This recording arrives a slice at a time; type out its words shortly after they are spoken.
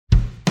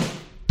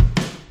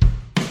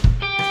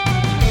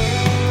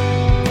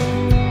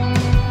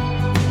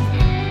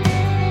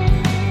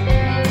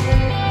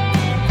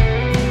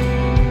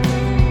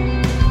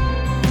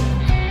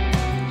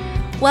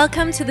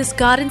Welcome to this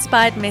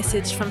God-inspired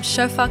message from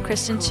Shofar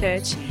Christian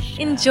Church.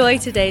 Enjoy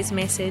today's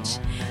message.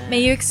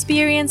 May you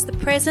experience the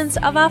presence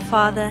of our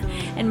Father,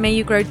 and may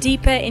you grow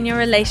deeper in your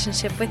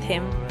relationship with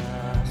Him.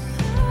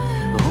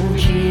 Oh,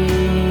 Jesus,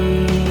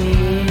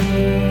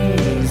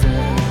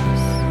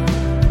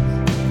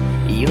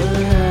 your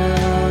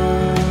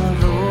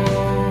love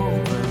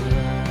over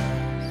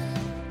us.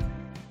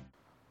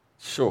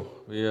 Sure,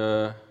 we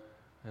had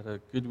a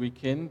good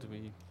weekend.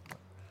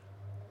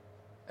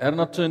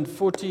 Erna turned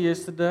 40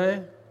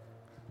 yesterday.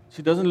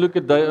 She doesn't look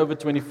a day over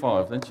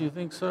 25. Don't you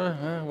think so?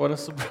 Huh? What a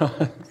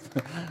surprise.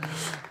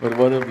 But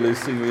what a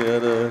blessing. We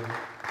had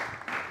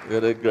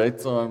a great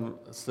time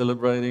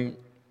celebrating.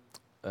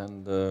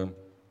 And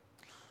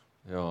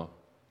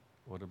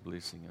what a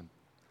blessing.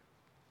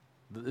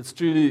 And it's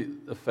truly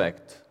a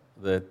fact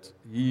that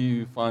he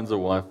who finds a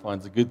wife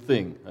finds a good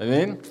thing.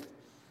 Amen?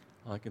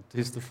 I can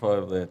testify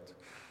of that.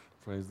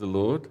 Praise the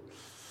Lord.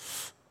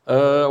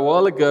 A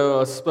while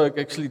ago, I spoke,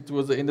 actually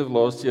towards the end of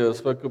last year, I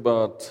spoke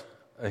about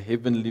a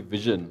heavenly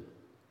vision.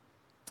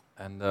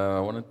 And I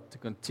wanted to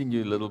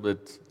continue a little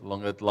bit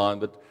along that line,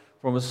 but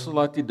from a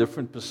slightly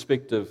different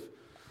perspective.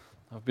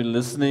 I've been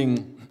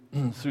listening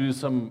through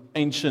some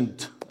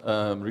ancient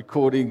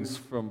recordings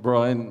from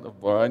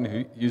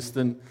Brian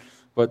Houston,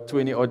 about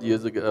 20 odd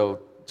years ago,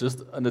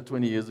 just under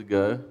 20 years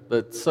ago,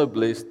 but so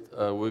blessed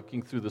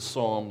working through the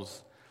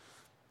Psalms.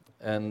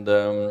 And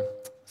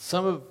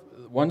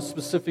one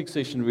specific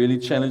session really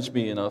challenged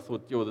me, and I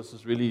thought, there's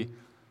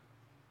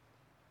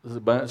a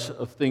bunch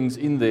of things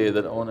in there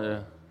that I want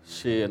to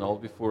share and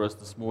hold before us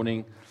this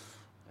morning.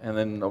 And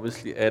then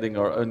obviously adding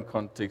our own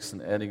context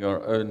and adding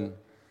our own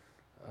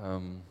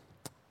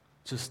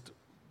just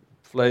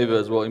flavor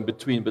as well in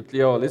between. But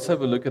let's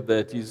have a look at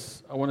that.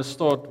 I want to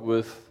start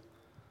with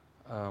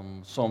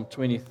Psalm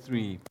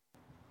 23.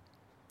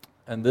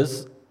 And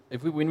this,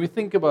 when we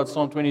think about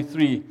Psalm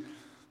 23,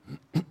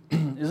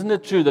 isn't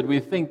it true that we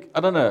think,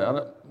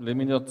 let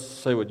me not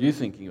say what you're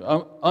thinking.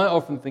 I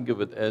often think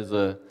of it as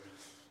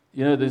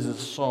there's a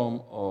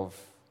psalm of,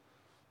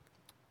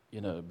 we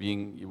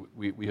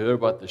hear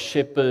about the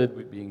shepherd,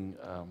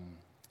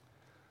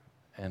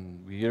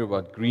 and we hear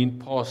about green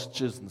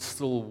pastures and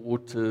still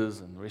waters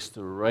and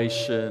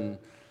restoration,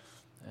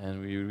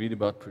 and we read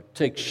about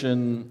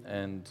protection,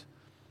 and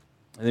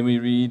then we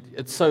read,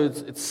 it's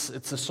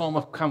a psalm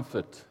of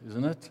comfort,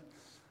 isn't it?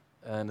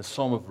 And a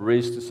psalm of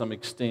rest to some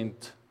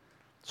extent,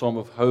 psalm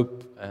of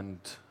hope and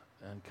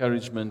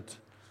encouragement.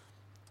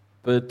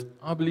 But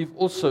I believe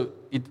also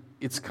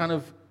it's kind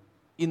of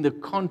in the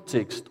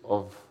context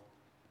of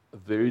a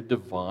very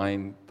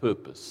divine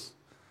purpose.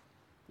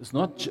 It's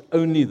not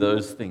only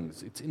those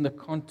things. It's in the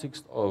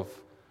context of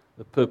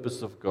the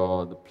purpose of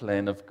God, the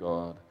plan of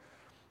God.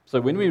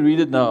 So when we read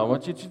it now, I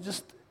want you to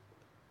just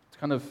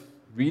kind of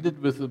read it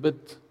with a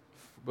bit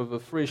of a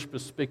fresh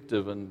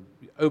perspective and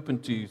be open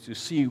to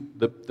see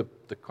the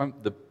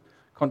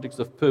context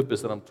of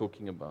purpose that I'm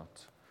talking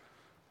about.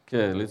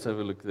 Okay, let's have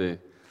a look there.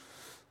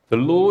 The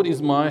Lord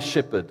is my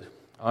shepherd,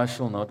 I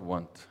shall not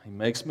want. He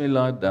makes me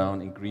lie down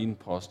in green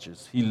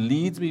pastures. He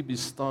leads me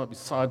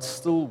beside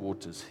still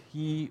waters.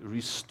 He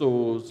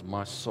restores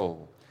my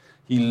soul.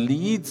 He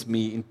leads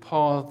me in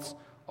paths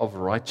of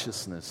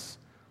righteousness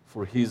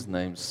for His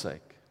name's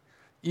sake.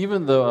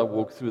 Even though I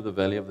walk through the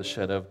valley of the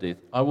shadow of death,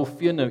 I will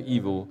fear no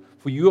evil,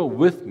 for you are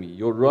with me.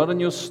 Your rod and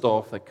your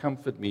staff, they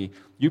comfort me.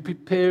 You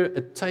prepare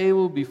a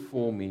table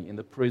before me in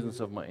the presence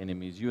of my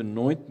enemies. You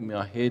anoint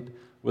my head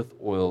with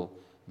oil.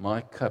 My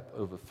cup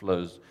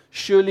overflows.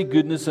 Surely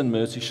goodness and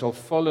mercy shall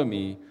follow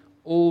me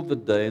all the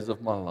days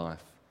of my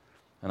life,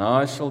 and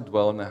I shall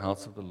dwell in the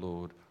house of the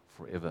Lord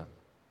forever.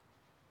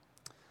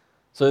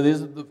 So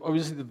there's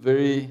obviously the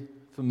very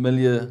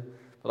familiar,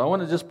 but I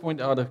want to just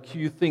point out a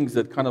few things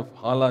that kind of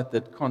highlight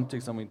that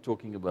context I'm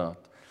talking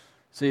about.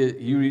 See,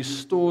 He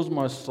restores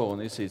my soul,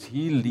 and He says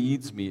He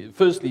leads me.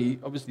 Firstly,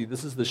 obviously,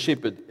 this is the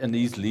shepherd, and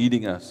He's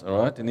leading us, all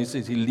right? And He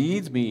says He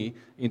leads me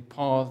in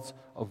paths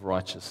of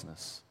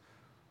righteousness.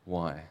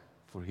 Why?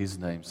 For His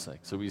name's sake.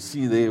 So we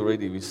see there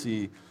already,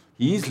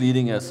 He's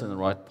leading us in the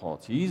right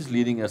path. He's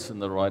leading us in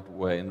the right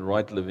way, in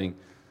right living,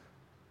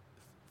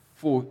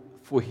 for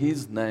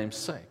His name's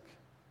sake.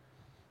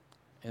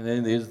 And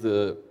then there's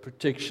the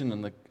protection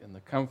and the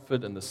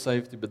comfort and the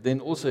safety. But then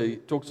also He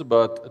talks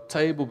about a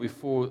table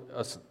before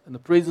us in the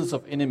presence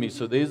of enemies.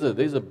 So there's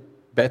a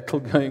battle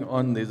going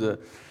on.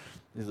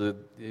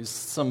 There's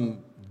some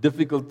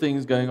difficult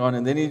things going on.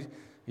 And then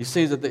He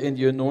says at the end,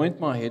 you anoint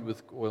my head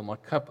with oil, my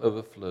cup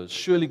overflows.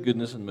 Surely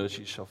goodness and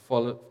mercy shall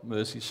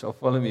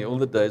follow me all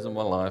the days of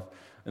my life.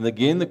 And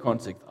again the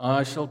context,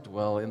 I shall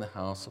dwell in the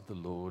house of the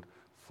Lord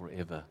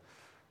forever.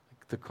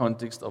 The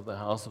context of the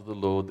house of the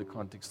Lord, the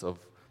context of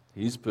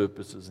His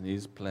purposes and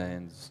His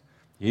plans,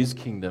 His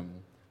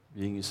kingdom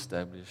being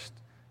established,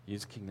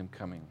 His kingdom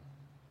coming.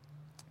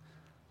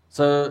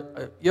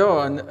 So,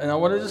 and I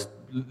want to just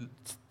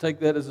take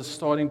that as a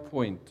starting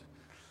point.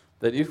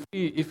 That if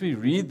we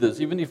read this,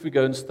 even if we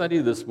go and study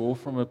this more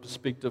from a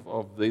perspective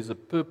of there's a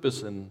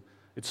purpose, and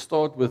it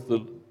starts with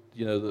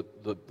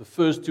the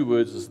first two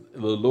words is the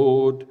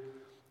Lord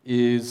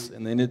is,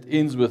 and then it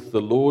ends with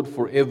the Lord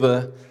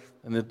forever,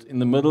 and in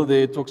the middle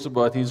there it talks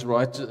about His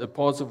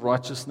paths of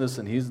righteousness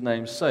and His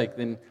name's sake,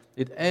 then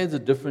it adds a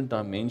different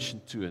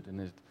dimension to it,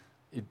 and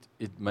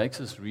it makes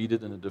us read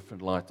it in a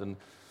different light. And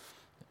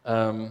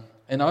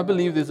I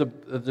believe there's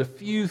a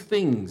few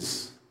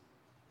things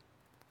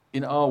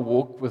in our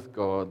walk with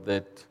God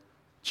that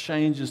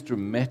changes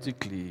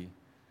dramatically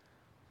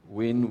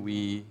when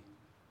we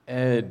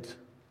add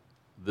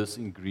this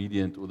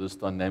ingredient or this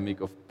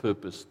dynamic of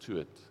purpose to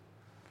it.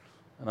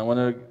 And I want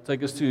to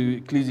take us to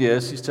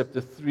Ecclesiastes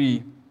chapter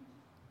 3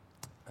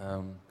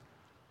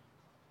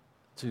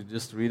 to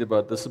just read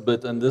about this a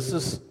bit. And this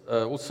is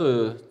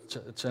also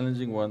a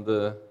challenging one.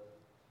 The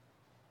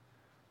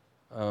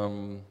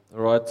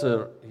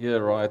writer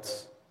here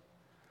writes,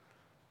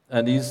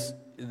 and this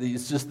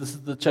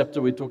is the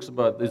chapter where he talks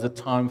about there's a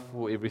time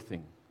for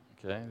everything.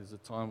 Okay, there's a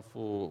time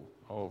for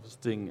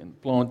harvesting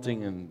and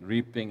planting and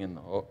reaping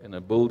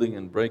and building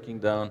and breaking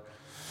down.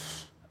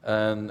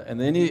 And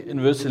then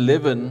in verse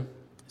 11 it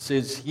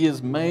says, He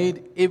has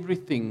made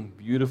everything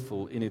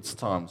beautiful in its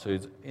time. So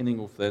he's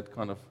ending off that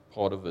kind of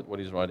part of it, what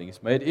he's writing.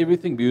 He's made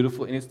everything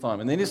beautiful in its time.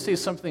 And then he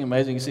says something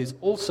amazing. He says,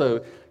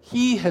 also,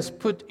 He has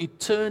put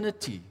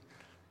eternity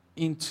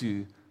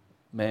into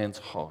man's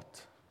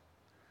heart,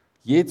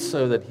 yet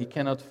so that he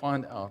cannot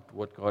find out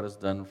what God has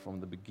done from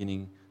the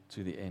beginning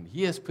to the end.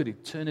 He has put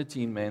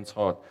eternity in man's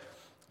heart.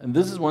 And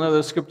this is one of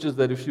those scriptures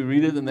that if you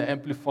read it in the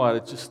Amplified,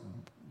 it just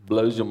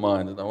blows your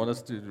mind. And I want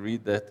us to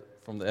read that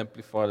from the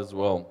Amplified as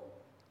well.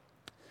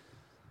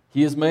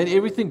 He has made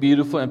everything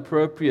beautiful and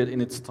appropriate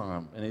in its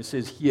time. And it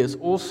says, He has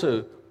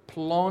also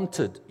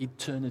planted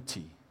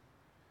eternity.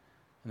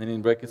 And then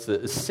in brackets,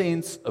 a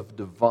sense of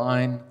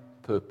divine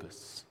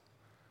purpose.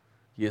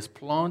 He has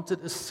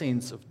planted a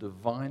sense of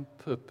divine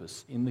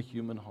purpose in the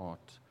human heart.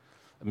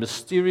 A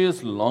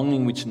mysterious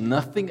longing which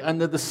nothing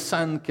under the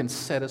sun can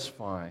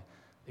satisfy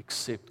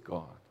except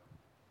God.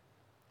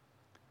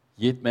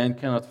 Yet man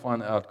cannot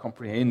find out,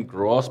 comprehend,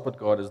 grasp what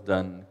God has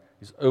done,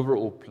 His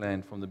overall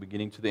plan from the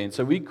beginning to the end.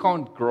 So we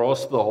can't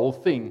grasp the whole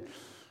thing,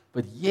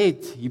 but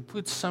yet He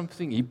puts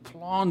something, He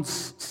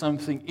plants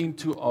something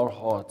into our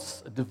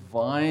hearts, a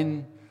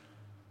divine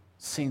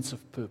sense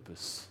of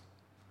purpose.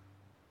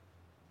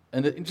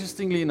 And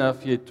interestingly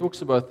enough, He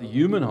talks about the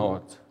human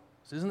heart.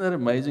 So isn't that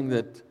amazing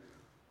that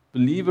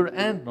believer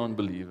and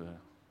non-believer,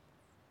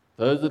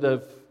 those that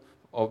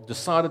have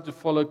decided to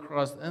follow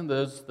Christ and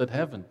those that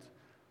haven't,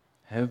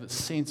 have a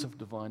sense of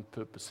divine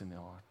purpose in their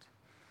heart.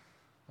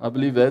 I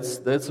believe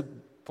that's a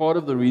part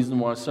of the reason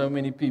why so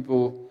many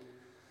people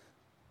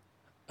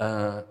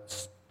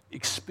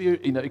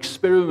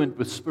experiment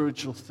with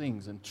spiritual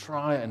things and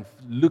try and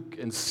look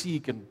and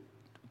seek and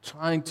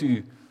trying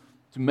to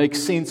make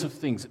sense of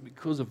things,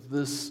 because of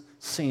this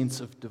sense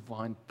of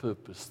divine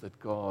purpose that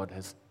God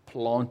has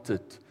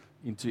planted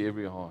into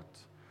every heart.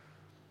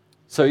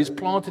 So He's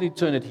planted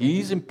eternity.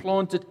 He's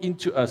implanted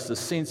into us a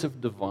sense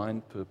of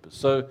divine purpose.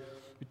 So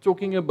we're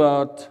talking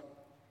about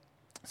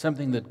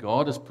something that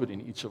God has put in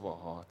each of our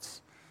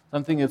hearts.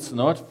 Something that's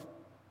not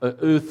an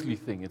earthly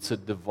thing. It's a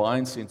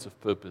divine sense of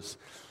purpose.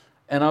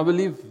 And I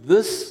believe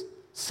this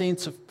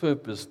sense of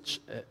purpose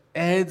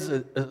adds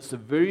a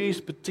very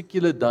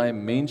particular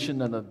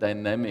dimension and a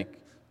dynamic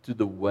to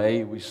the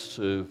way we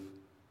serve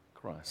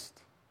Christ,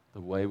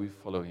 the way we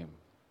follow Him.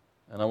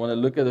 And I want to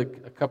look at a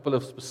couple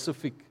of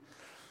specific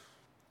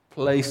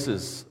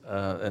places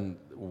and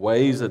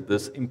ways that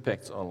this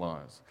impacts our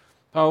lives.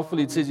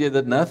 Powerfully, it says here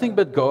that nothing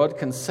but God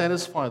can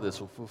satisfy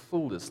this or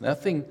fulfill this.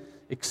 Nothing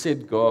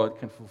except God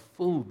can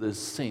fulfill this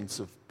sense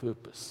of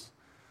purpose.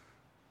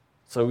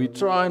 So we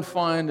try and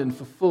find and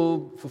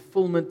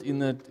fulfillment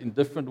in it in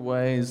different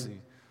ways.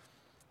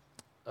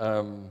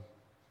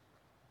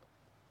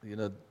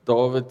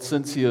 David,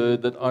 since he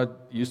heard that I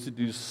used to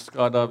do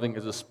skydiving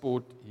as a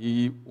sport,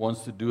 he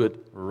wants to do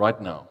it right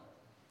now.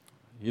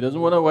 He doesn't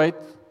want to wait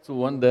till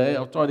one day.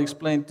 I'll try to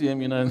explain to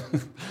him,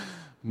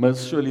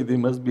 surely there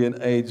must be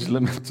an age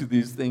limit to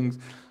these things.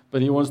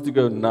 But he wants to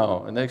go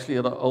now. And actually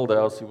at our old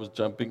house, he was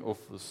jumping off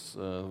this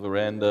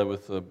veranda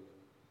with a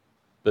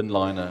bin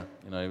liner.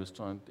 He was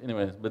trying,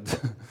 anyways, but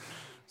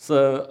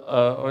so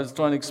I was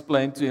trying to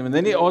explain to him. And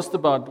then he asked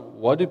about,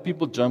 why do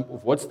people jump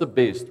off? What's the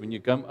best? When you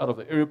come out of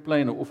an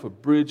airplane or off a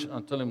bridge?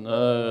 I tell him,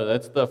 no,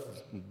 that stuff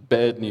is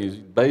bad news.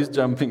 Base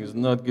jumping is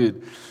not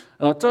good.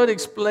 And I try to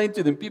explain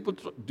to them, people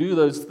do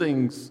those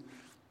things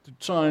to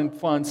try and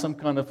find some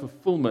kind of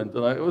fulfillment.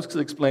 And I always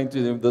explain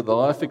to them that the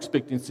life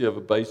expectancy of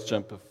a base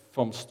jumper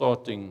from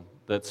starting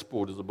that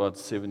sport is about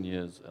 7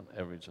 years on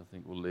average, I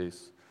think, or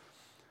less.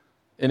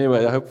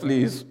 Anyway, hopefully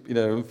he's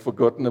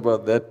forgotten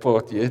about that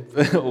part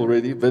yet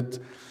already. But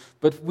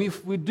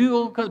people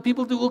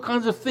do all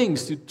kinds of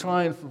things to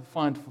try and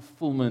find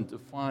fulfillment, to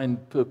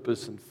find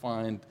purpose, and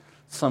find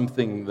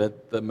something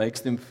that makes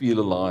them feel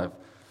alive.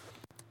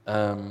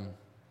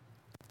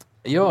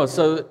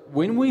 So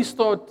when we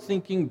start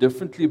thinking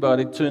differently about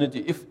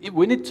eternity,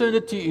 when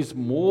eternity is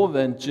more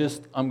than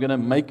just I'm going to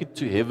make it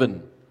to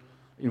heaven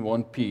in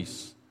one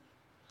piece,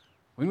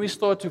 when we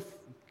start to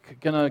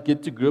can I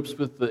get to grips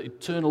with the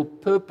eternal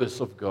purpose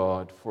of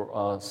God for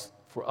us,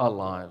 for our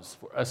lives,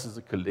 for us as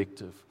a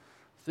collective,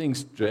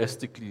 things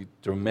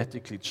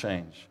dramatically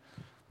change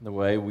in the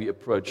way we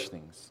approach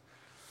things.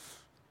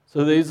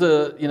 So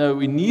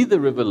we need the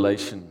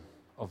revelation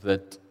of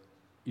that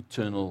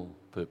eternal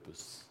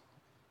purpose.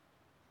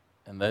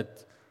 And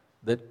that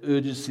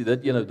urgency,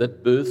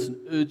 that births an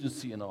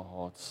urgency in our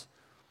hearts.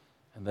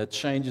 And that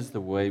changes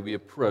the way we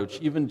approach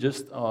even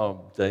just our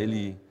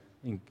daily,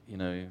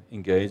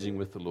 engaging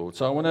with the Lord.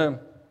 So I want to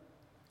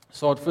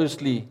start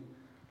firstly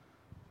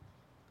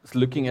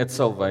looking at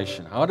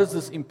salvation. How does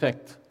this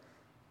impact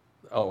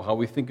how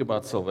we think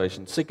about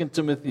salvation? 2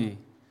 Timothy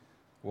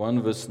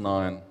 1 verse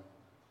 9.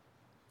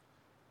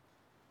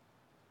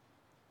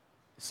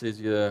 It says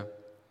here,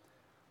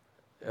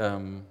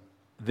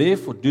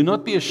 therefore, do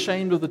not be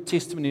ashamed of the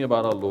testimony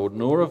about our Lord,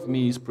 nor of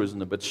me, his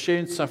prisoner, but share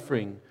in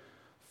suffering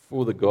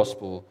for the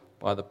gospel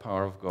by the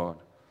power of God.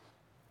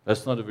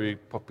 That's not a very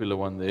popular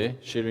one there,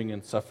 sharing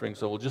in suffering,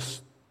 so we'll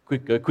just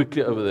go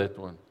quickly over that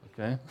one,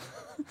 okay?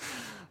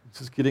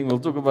 Just kidding, we'll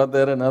talk about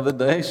that another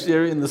day.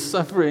 Sharing in the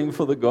suffering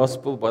for the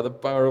gospel by the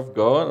power of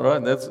God, all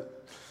right? That's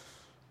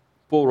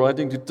Paul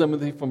writing to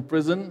Timothy from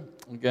prison,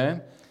 okay?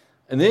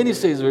 And then he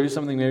says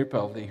something very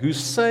powerful, who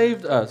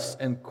saved us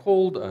and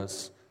called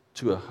us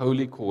to a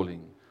holy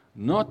calling,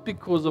 not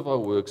because of our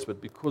works, but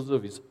because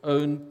of his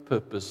own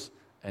purpose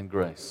and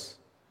grace,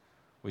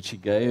 which he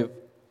gave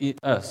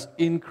us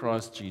in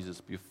Christ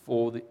Jesus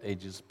before the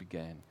ages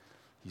began.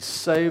 He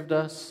saved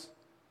us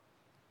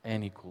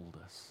and he called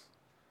us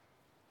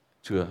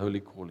to a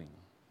holy calling,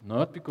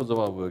 not because of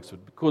our works,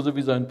 but because of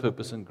his own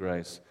purpose and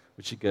grace,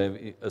 which he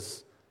gave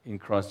us in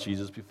Christ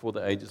Jesus before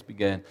the ages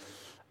began.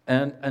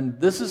 And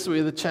this is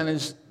where the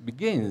challenge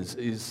begins,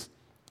 is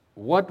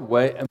what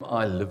way am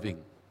I living?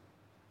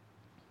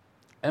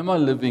 Am I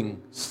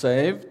living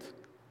saved?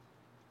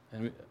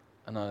 And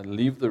I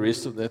leave the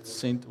rest of that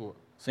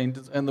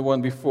sentence and the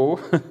one before.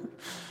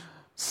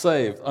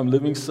 Saved. I'm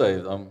living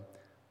saved.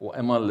 Or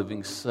am I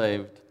living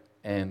saved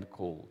and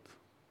called?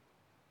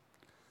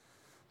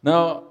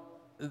 Now,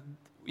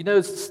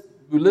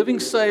 living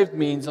saved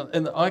means,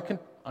 and I can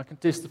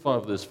testify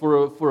of this,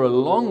 for a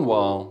long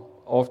while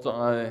after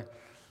I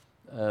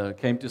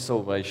came to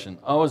salvation,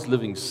 I was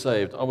living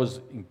saved. I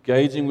was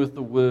engaging with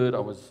the Word. I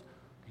was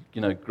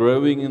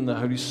growing in the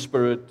Holy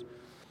Spirit.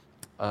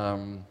 I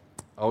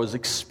was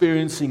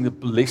experiencing the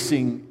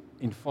blessing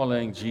in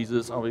following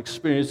Jesus. I was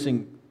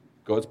experiencing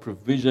God's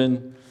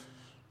provision.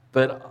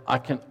 But I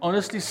can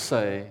honestly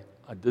say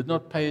I did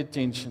not pay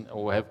attention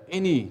or have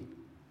any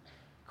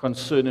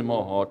concern in my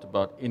heart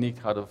about any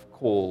kind of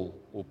call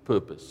or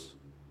purpose.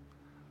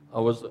 I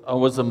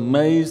was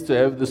amazed to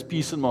have this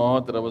peace in my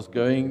heart that I was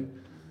going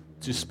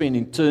to spend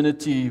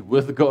eternity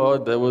with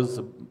God.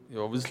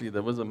 Obviously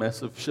there was a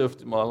massive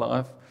shift in my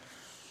life.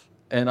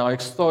 And I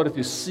started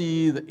to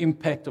see the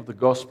impact of the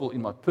gospel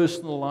in my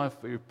personal life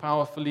very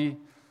powerfully.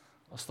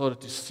 I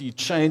started to see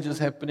changes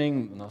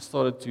happening, and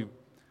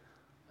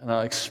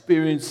I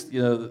experienced,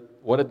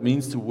 what it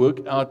means to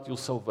work out your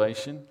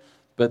salvation.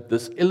 But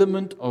this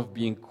element of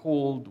being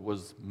called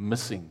was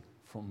missing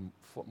from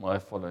my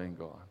following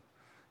God.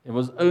 It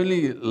was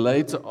only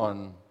later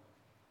on,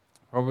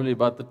 probably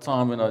about the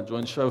time when I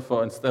joined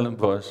Shofar in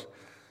Stellenbosch,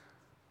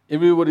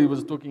 everybody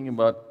was talking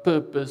about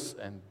purpose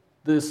and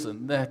this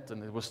and that,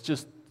 and it was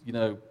just,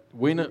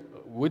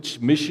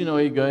 which mission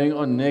are you going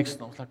on next?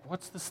 And I was like,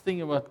 what's this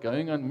thing about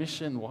going on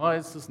mission? Why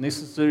is this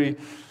necessary?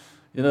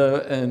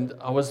 And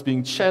I was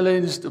being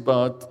challenged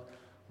about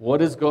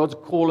what is God's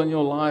call in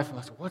your life. And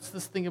I said, what's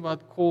this thing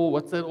about call?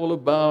 What's that all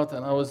about?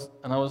 And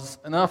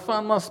I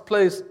found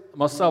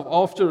myself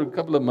after a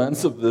couple of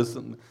months of this,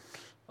 and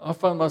I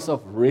found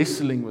myself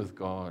wrestling with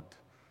God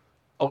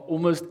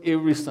almost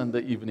every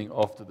Sunday evening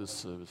after this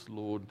service.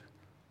 Lord,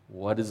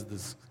 what is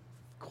this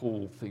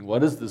call thing?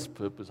 What is this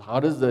purpose? How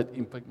does that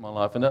impact my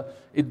life? And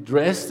it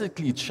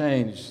drastically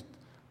changed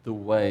the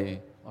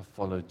way I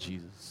followed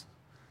Jesus.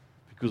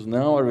 Because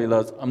now I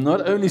realize I'm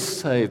not only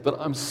saved, but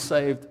I'm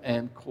saved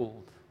and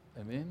called.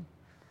 Amen?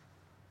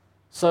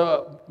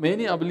 So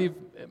many, I believe,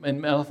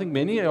 and I think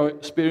many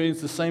experience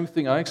the same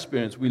thing I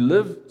experienced. We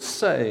live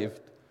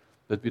saved,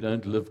 but we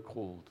don't live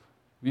called.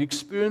 We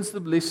experience the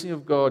blessing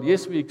of God.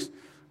 Yes, we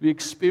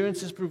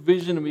experience His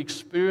provision. We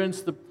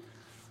experience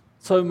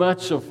so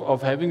much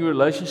of having a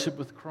relationship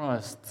with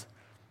Christ,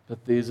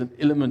 but there's an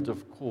element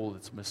of call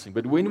that's missing.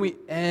 But when we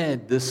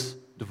add this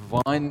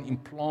divine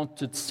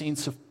implanted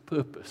sense of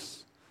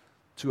purpose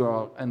to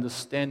our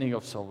understanding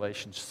of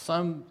salvation,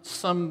 something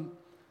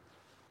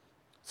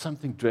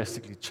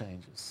drastically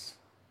changes.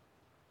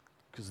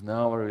 Because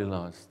now I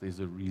realize there's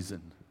a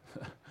reason.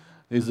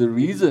 There's a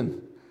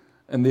reason,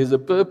 and there's a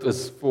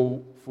purpose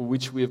for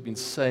which we have been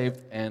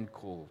saved and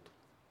called.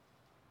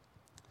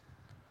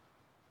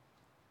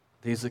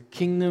 There's a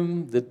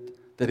kingdom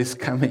that is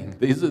coming.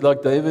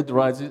 Like David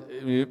writes,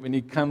 when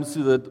he comes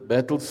to the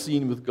battle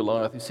scene with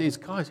Goliath, he says,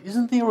 guys,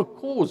 isn't there a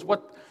cause?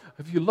 What,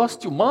 have you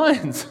lost your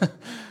minds?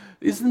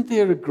 Isn't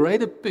there a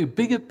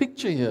bigger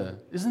picture here?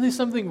 Isn't there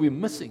something we're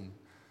missing?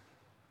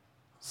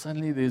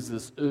 suddenly there's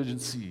this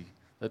urgency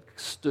that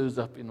stirs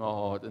up in our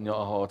heart, in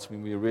our hearts,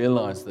 when we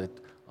realize that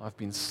I've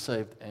been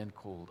saved and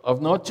called.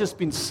 I've not just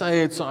been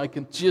saved so I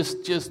can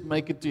just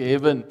make it to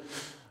heaven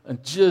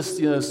and just,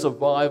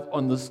 survive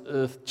on this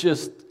earth,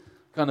 just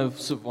kind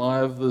of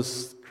survive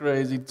this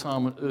crazy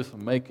time on earth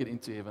and make it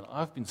into heaven.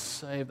 I've been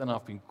saved and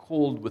I've been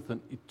called with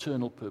an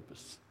eternal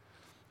purpose.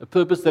 A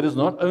purpose that is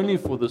not only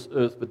for this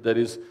earth, but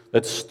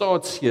that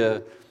starts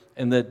here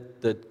and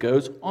that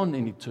goes on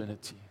in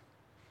eternity.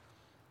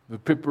 The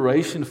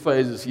preparation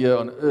phases here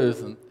on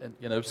earth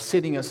and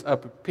setting us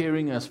up,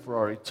 preparing us for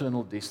our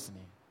eternal destiny.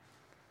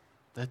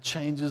 That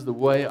changes the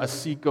way I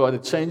see God.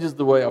 It changes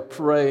the way I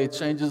pray. It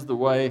changes the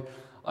way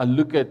I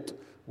look at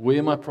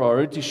where my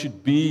priority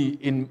should be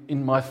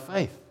in my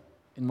faith,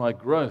 in my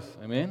growth.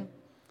 Amen?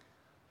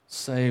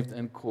 Saved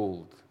and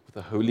called with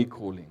a holy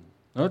calling.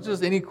 Not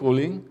just any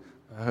calling,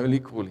 a holy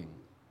calling.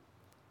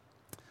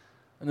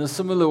 In a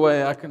similar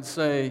way, I can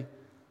say,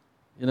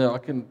 I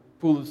can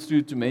pull this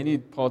through to many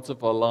parts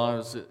of our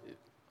lives.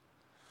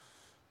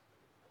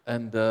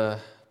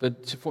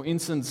 But for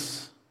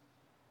instance,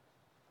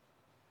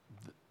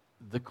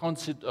 the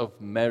concept of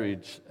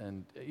marriage,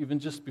 and even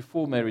just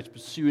before marriage,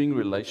 pursuing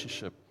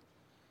relationship.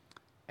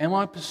 Am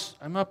I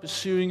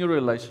pursuing a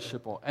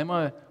relationship, or am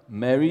I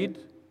married,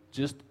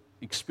 just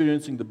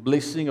experiencing the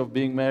blessing of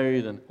being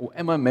married, or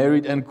am I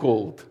married and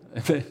called?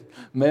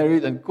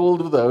 Married and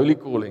called with a holy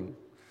calling.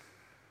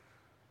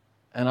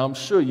 And I'm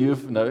sure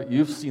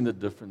you've seen the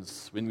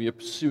difference when we are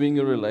pursuing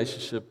a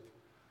relationship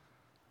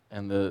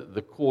and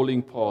the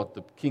calling part,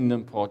 the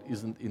kingdom part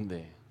isn't in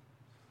there.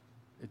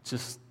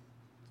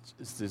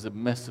 There's a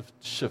massive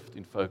shift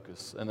in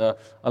focus. And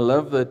I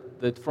love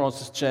that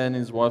Francis Chan and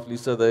his wife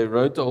Lisa, they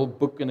wrote a whole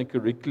book and a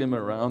curriculum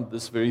around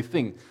this very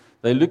thing.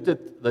 They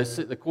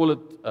call it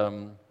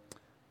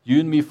You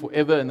and Me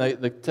Forever, and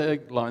the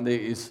tagline there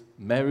is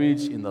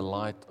marriage in the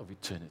light of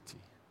eternity.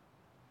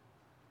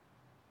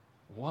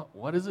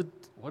 What is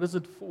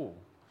it for?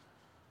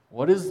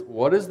 What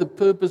is the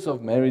purpose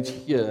of marriage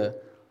here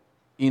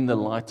in the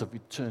light of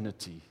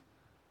eternity,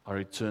 our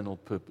eternal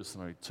purpose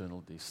and our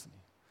eternal destiny?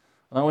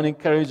 And I want to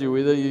encourage you,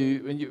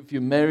 if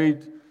you're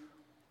married,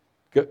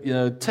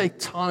 take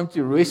time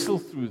to wrestle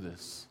through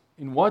this.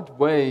 In what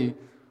way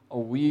are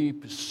we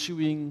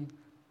pursuing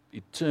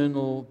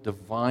eternal,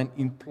 divine,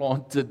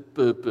 implanted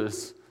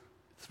purpose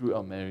through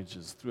our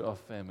marriages, through our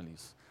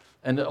families?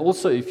 And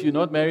also, if you're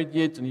not married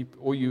yet,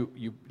 or you're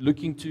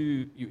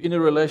in a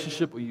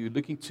relationship, or you're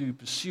looking to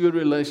pursue a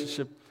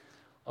relationship,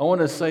 I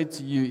want to say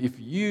to you, if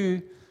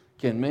you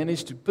can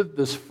manage to put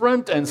this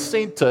front and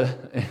center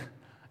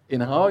in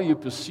how you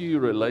pursue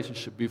your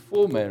relationship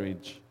before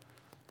marriage,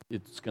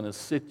 it's going to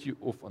set you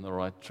off on the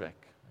right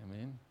track.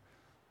 Amen?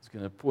 It's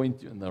going to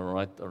point you in the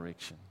right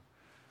direction.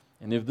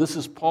 And if this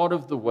is part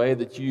of the way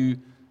that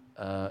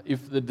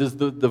there's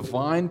the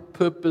divine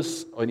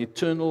purpose or an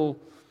eternal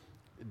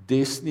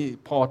destiny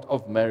part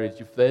of marriage,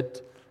 if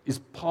that is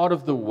part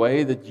of the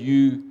way that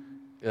you,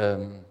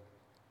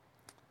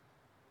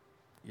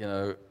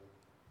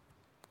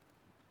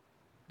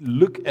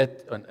 look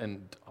at,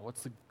 and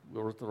what's the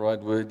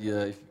right word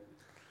here?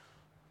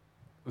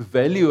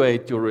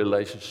 Evaluate your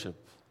relationship,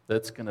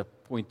 that's going to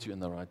point you in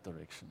the right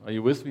direction. Are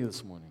you with me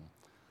this morning?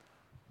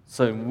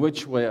 So in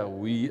which way are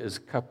we as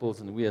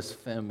couples and we as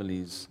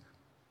families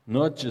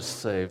not just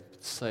saved,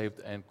 but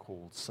saved and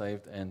called,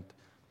 saved and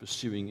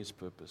pursuing His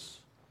purpose?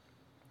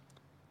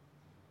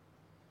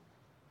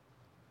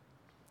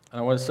 And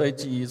I want to say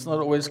to you, it's not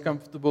always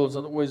comfortable, it's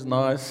not always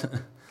nice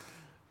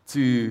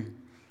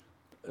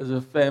as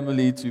a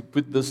family, to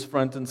put this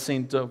front and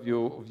center of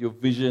your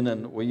vision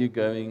and where you're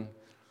going.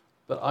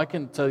 But I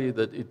can tell you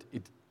that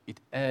it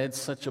adds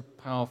such a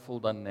powerful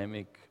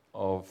dynamic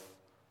of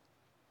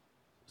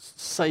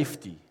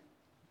safety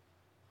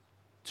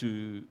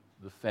to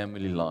the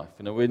family life.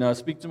 When I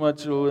speak to my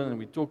children and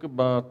we talk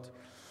about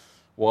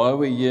why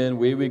we're here and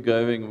where we're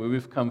going, where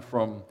we've come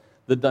from,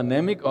 the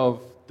dynamic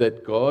of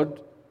that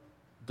God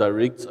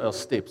directs our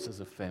steps as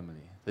a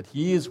family, that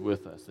He is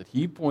with us, that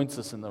He points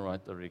us in the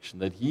right direction,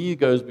 that He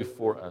goes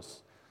before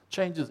us,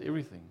 changes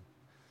everything.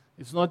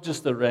 It's not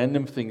just a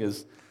random thing.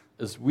 As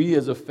we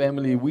as a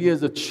family, we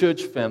as a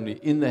church family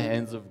in the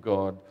hands of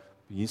God,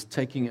 He's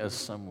taking us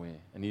somewhere,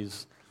 and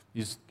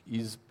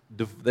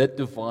that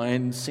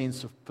divine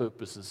sense of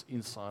purpose is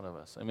inside of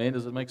us. Amen?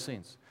 Does it make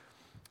sense?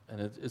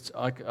 And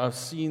I've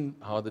seen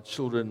how the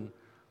children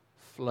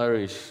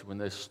flourish when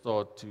they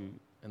start to,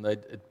 and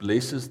it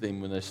blesses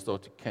them when they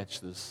start to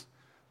catch this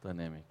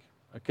dynamic.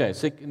 Okay,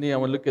 secondly, I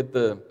want to look at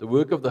the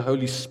work of the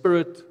Holy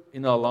Spirit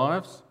in our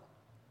lives.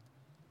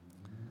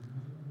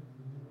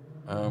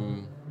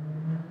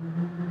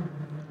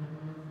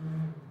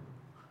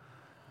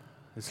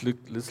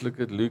 Let's look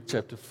at Luke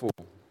chapter 4.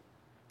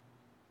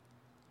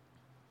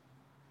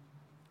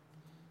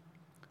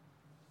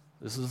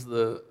 This is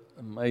the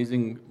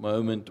amazing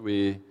moment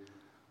where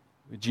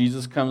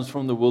Jesus comes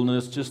from the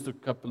wilderness. Just a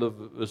couple of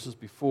verses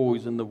before,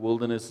 He's in the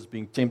wilderness, He's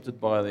being tempted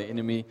by the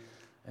enemy.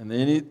 And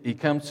then he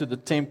comes to the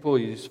temple,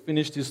 He's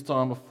finished His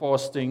time of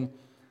fasting,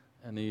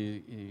 and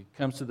he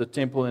comes to the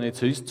temple, and it's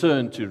his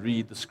turn to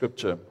read the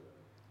scripture.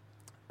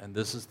 And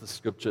this is the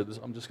scripture.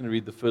 I'm just going to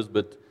read the first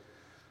bit.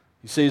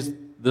 He says,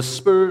 "The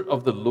Spirit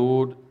of the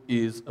Lord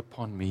is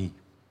upon me,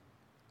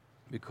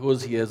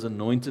 because He has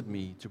anointed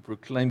me to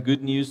proclaim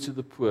good news to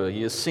the poor.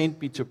 He has sent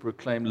me to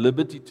proclaim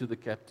liberty to the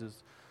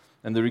captives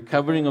and the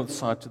recovering of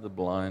sight to the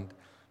blind,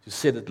 to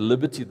set at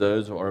liberty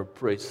those who are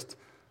oppressed."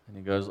 And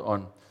he goes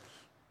on.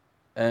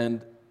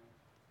 And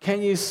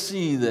can you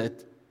see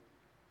that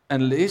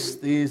unless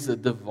there's a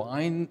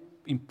divine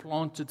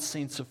implanted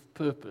sense of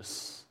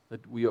purpose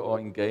that we are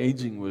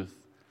engaging with,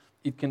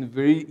 it can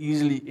very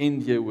easily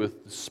end here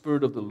with, "The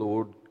Spirit of the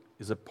Lord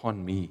is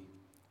upon me."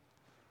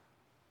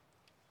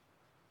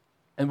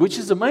 And which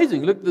is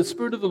amazing. Look, the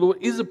Spirit of the Lord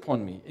is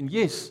upon me. And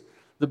yes,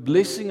 the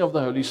blessing of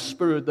the Holy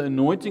Spirit, the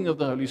anointing of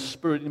the Holy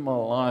Spirit in my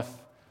life,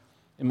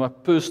 in my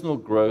personal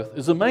growth,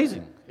 is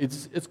amazing.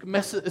 It's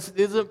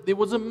massive. There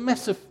was a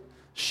massive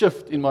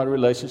shift in my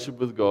relationship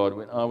with God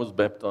when I was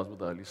baptized with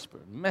the Holy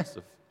Spirit.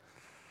 Massive.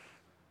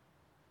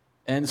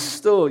 And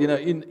still,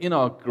 in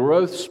our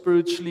growth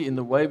spiritually, in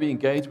the way we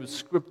engage with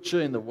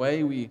Scripture, in the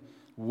way we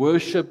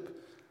worship,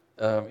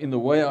 in the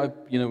way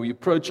we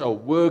approach our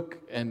work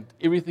and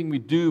everything we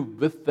do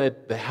with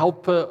that, the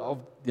helper of,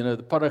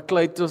 the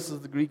parakletos,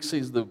 as the Greek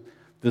says,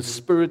 the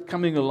Spirit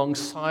coming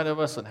alongside of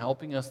us and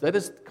helping us, that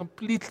has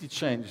completely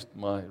changed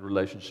my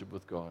relationship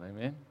with God.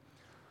 Amen?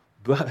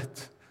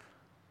 But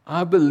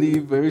I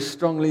believe very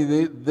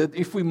strongly that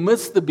if we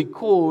miss the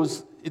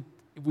because,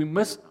 we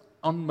miss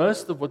on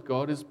most of what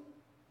God has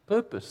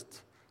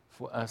purposed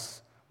for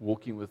us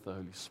walking with the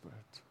Holy Spirit.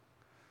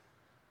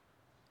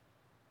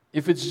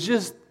 If it's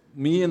just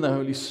me and the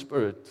Holy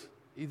Spirit,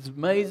 it's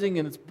amazing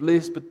and it's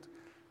blessed,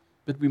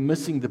 but we're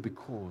missing the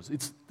because.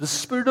 It's the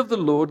Spirit of the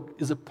Lord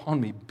is upon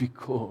me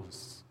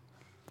because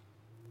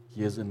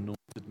He has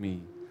anointed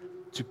me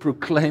to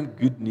proclaim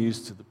good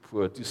news to the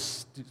poor, to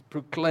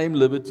proclaim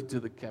liberty to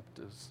the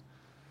captives,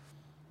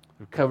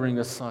 recovering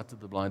the sight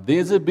of the blind.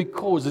 There's a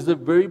because. There's a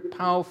very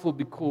powerful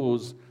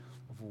because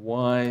of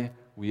why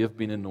we have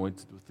been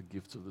anointed with the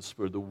gifts of the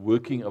Spirit, the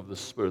working of the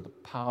Spirit, the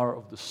power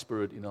of the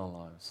Spirit in our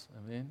lives.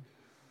 Amen?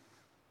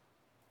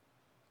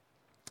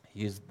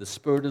 The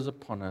Spirit is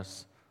upon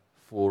us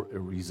for a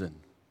reason.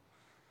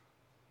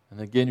 And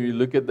again, we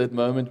look at that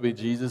moment where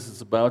Jesus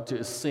is about to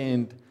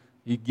ascend.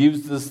 He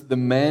gives the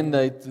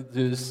mandate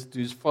to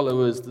his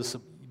followers, this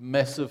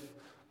massive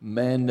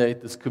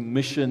mandate, this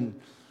commission,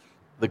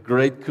 the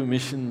Great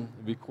Commission,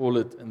 we call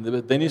it. And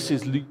then he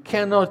says, you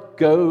cannot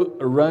go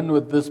run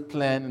with this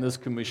plan and this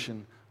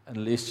commission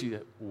unless you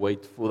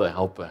wait for the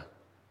helper.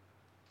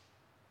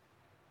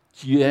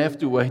 You have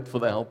to wait for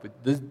the helper.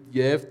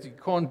 You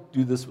can't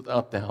do this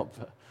without the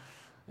helper.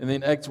 And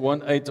then Acts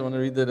 1:8, I want to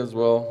read that as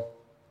well.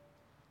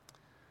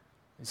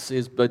 It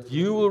says, "But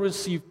you will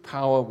receive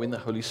power when the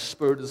Holy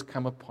Spirit has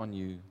come upon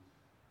you,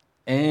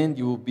 and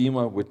you will be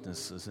my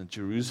witnesses in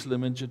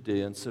Jerusalem and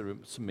Judea and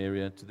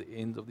Samaria to the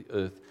end of the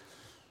earth."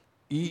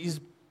 He is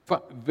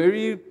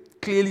very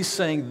clearly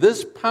saying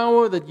this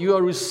power that you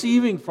are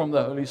receiving from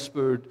the Holy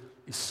Spirit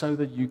is so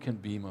that you can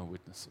be my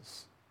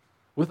witnesses.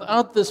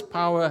 Without this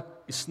power,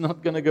 it's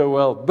not going to go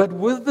well. But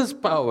with this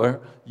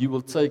power, you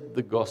will take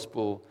the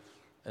gospel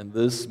and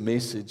this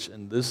message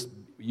and this,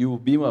 you will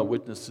be my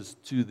witnesses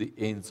to the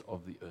ends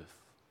of the earth.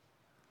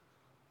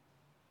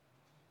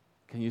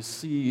 Can you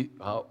see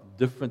how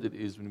different it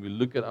is when we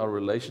look at our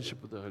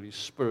relationship with the Holy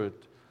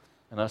Spirit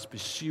and us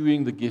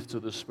pursuing the gifts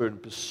of the Spirit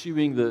and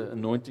pursuing the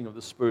anointing of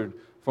the Spirit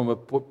from a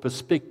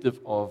perspective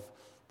of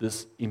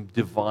this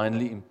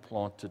divinely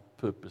implanted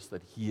purpose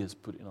that He has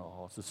put in our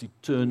hearts, this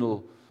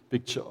eternal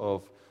picture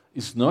of,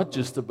 it's not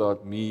just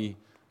about me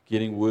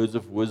getting words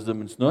of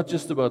wisdom, it's not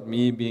just about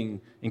me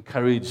being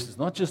encouraged, it's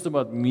not just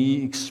about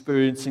me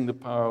experiencing the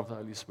power of the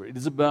Holy Spirit, it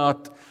is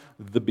about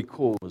the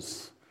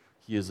because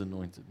He has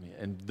anointed me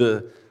and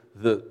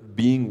the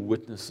being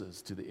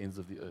witnesses to the ends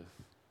of the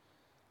earth.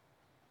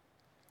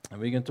 And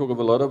we can talk a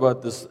lot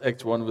about this,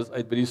 Acts 1 verse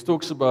 8, but he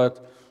talks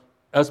about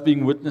us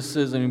being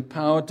witnesses and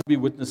empowered to be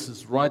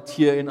witnesses right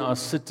here in our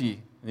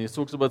city. And he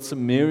talks about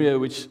Samaria,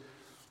 which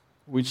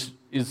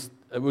is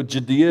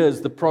Judea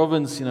is the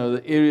province,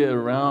 the area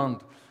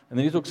around. And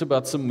then he talks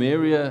about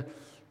Samaria,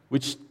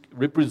 which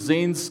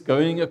represents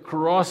going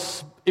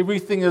across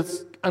everything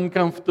that's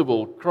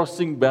uncomfortable,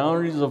 crossing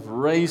boundaries of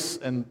race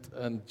and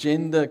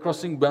gender,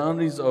 crossing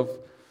boundaries of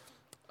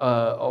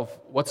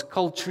what's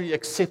culturally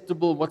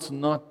acceptable, what's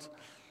not.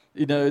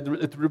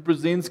 It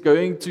represents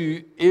going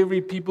to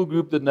every people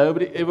group that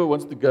nobody ever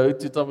wants to go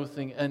to, type of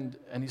thing. And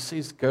he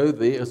says, go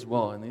there as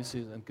well. And he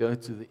says, and go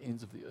to the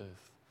ends of the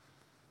earth.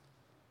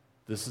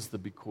 This is the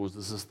because,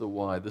 this is the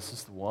why. This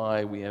is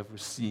why we have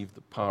received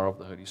the power of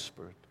the Holy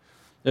Spirit.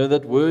 Now,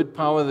 that word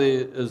power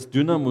there is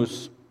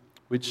dunamis,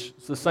 which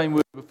is the same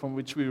word from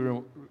which we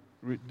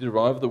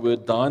derive the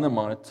word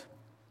dynamite.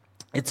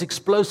 It's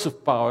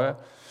explosive power.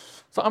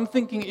 So I'm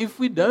thinking, if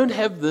we don't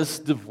have this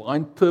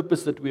divine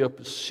purpose that we are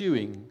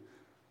pursuing,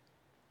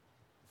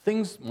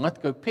 things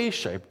might go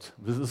pear-shaped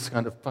with this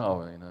kind of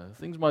power.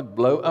 Things might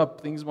blow up.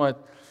 Things might,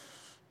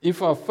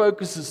 if our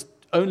focus is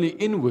only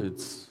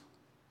inwards,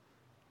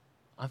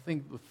 I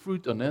think the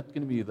fruit are not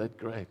going to be that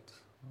great.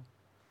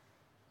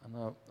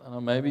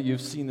 And maybe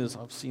you've seen this.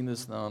 I've seen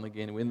this now and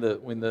again.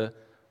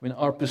 When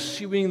are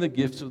pursuing the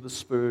gifts of the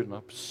Spirit and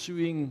are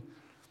pursuing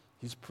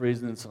His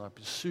presence and are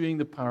pursuing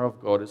the power of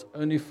God is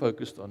only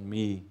focused on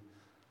me,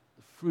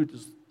 the fruit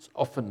is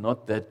often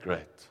not that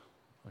great.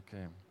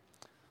 Okay,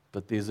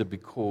 but there's a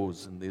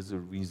because and there's a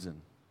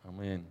reason.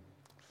 Amen.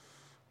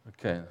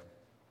 Okay.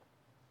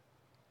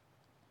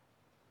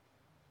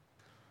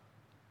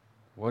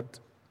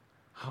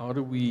 How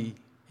do we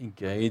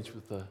engage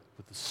with the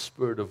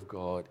Spirit of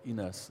God in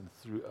us and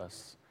through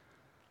us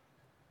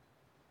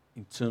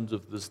in terms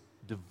of this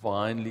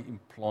divinely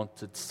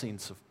implanted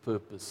sense of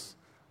purpose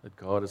that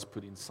God has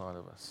put inside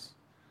of us?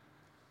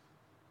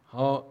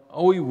 How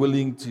are we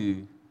willing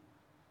to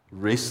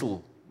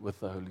wrestle with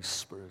the Holy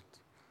Spirit?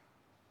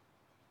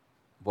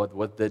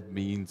 What that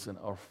means in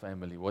our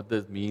family, what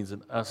that means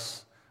in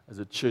us as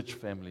a church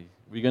family.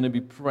 We're going to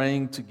be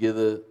praying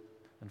together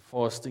and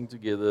fasting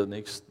together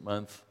next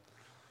month.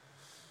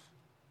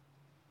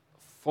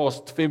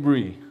 Fast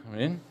February,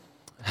 amen?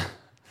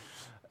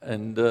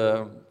 And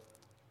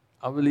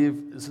I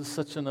believe this is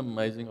such an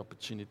amazing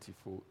opportunity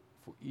for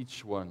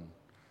each one.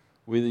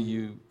 Whether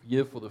you're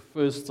here for the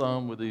first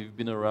time, whether you've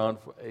been around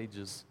for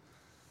ages,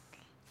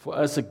 for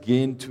us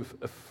again to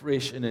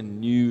afresh and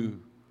anew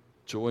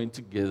join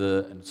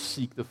together and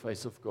seek the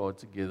face of God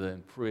together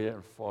in prayer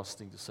and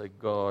fasting to say,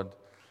 God,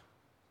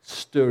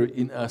 stir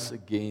in us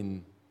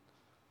again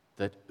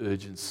that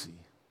urgency.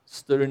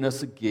 Stir in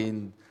us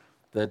again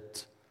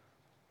that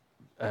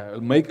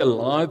make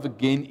alive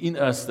again in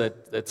us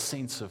that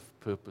sense of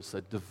purpose,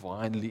 that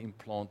divinely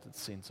implanted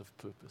sense of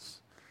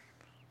purpose.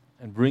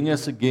 And bring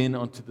us again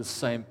onto the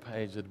same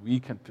page that we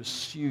can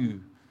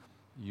pursue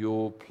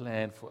your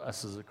plan for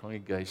us as a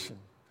congregation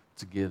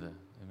together.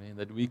 Amen.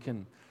 That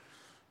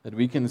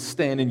we can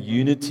stand in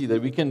unity,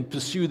 that we can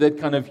pursue that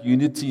kind of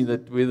unity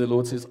that where the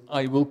Lord says,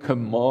 I will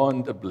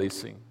command a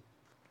blessing.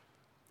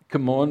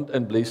 Command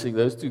and blessing,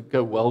 those two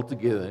go well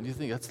together. And you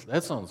think,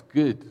 that sounds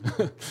good.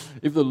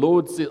 If the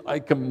Lord says, I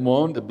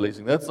command a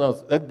blessing,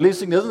 that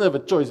blessing doesn't have a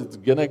choice, it's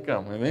going to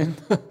come. Amen.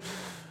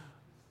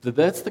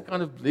 That's the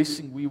kind of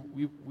blessing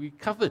we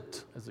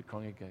covet as a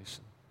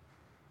congregation.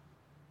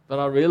 But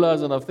I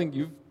realize, and I think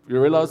you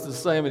realize the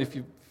same, and if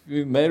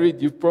you're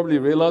married, you've probably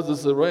realized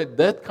this already,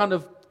 that kind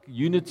of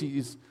unity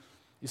is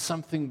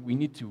something we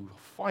need to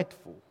fight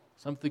for,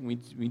 something we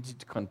need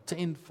to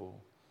contend for.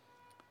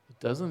 It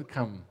doesn't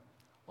come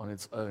on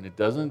its own. It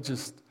doesn't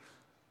just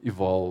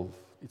evolve.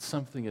 It's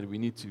something that we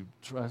need to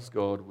trust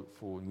God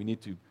for, and we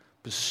need to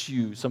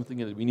pursue, something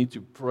that we need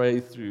to pray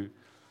through.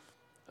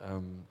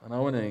 And I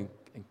want to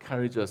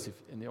encourage us,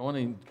 and I want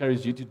to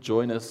encourage you to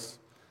join us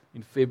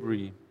in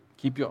February.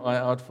 Keep your eye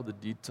out for the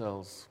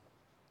details.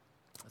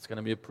 It's going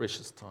to be a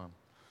precious time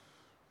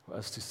for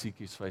us to seek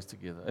His face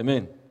together.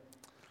 Amen.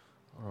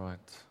 All right.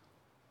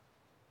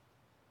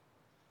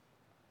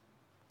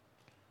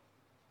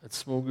 At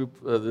small group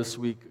this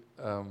week,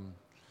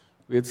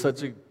 we had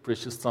such a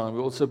precious time. We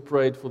also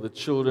prayed for the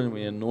children.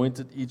 We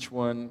anointed each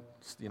one,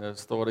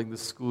 starting the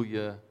school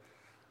year.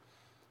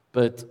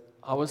 But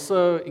I was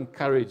so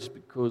encouraged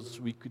because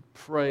we could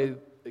pray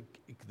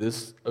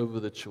this over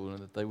the children,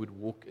 that they would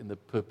walk in the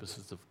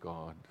purposes of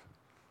God,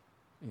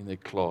 in their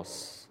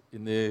class,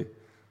 in their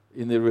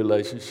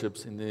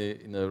relationships,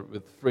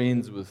 with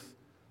friends, with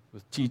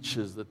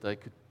teachers, that they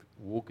could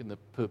walk in the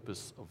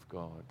purpose of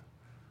God,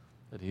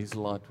 that His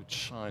light would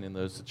shine in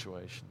those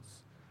situations.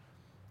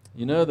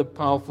 You know, the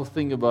powerful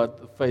thing about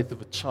the faith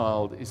of a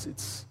child is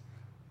it's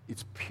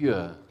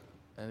pure,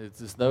 and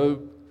there's no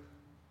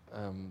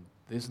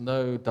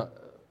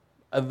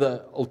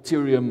other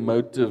ulterior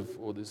motive,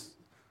 or there's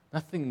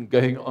nothing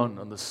going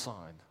on the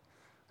side.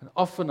 And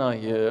often I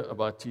hear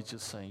about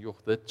teachers saying,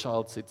 that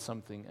child said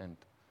something and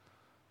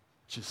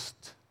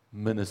just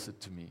ministered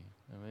to me.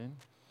 Amen.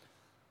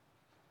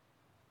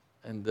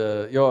 And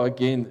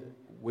again,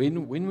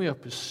 when we are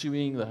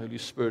pursuing the Holy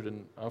Spirit,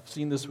 and I've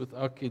seen this with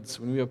our kids,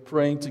 when we are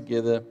praying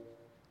together,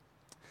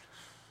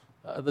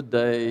 the other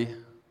day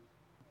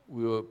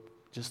we were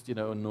just,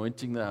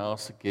 anointing the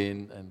house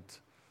again and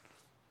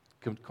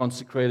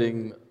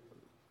consecrating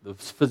the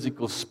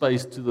physical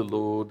space to the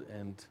Lord.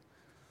 And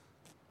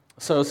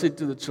so I said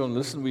to the children,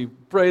 listen, we've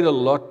prayed a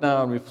lot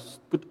now, and we've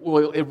put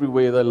oil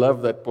everywhere. They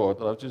love that part.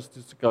 And I've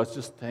just guys,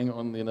 just hang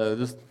on,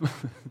 just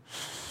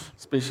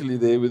especially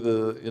there with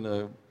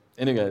the,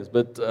 anyways.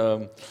 But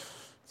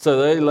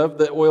so they loved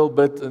the oil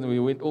bit, and we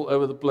went all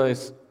over the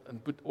place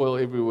and put oil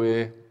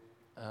everywhere.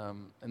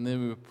 And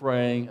then we were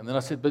praying, and then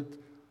I said, but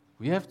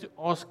we have to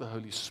ask the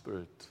Holy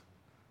Spirit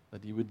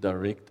that He would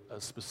direct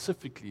us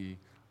specifically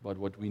about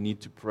what we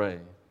need to pray.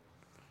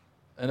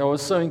 And I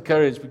was so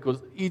encouraged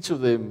because each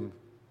of them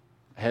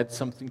had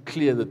something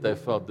clear that they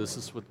felt this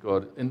is what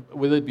God, and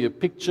whether it be a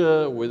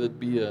picture, whether it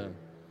be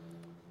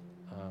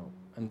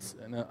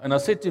and I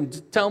said to him,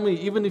 tell me,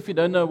 even if you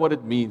don't know what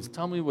it means,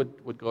 tell me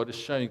what God is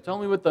showing. Tell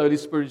me what the Holy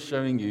Spirit is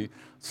showing you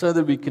so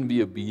that we can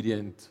be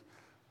obedient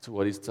to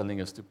what He's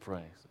telling us to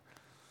pray.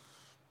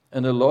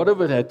 And a lot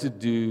of it had to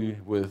do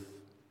with,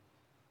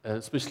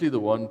 especially the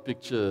one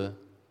picture,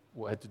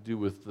 had to do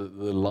with the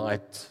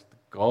light,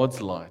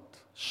 God's light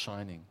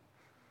shining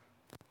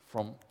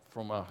from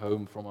our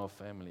home, from our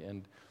family,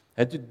 and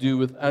had to do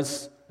with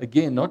us,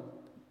 again,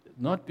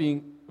 not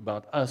being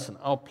about us and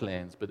our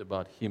plans, but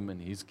about Him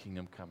and His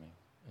kingdom coming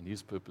and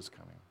His purpose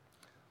coming.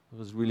 It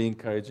was really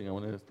encouraging. I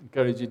want to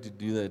encourage you to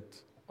do that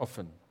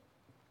often.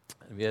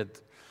 And we had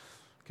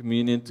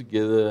communion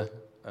together.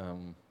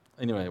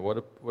 Anyway, what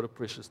a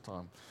precious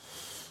time.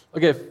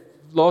 Okay,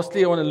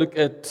 lastly, I want to look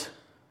at,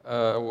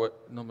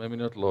 maybe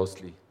not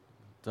lastly.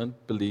 Don't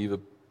believe a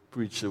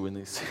preacher when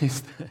he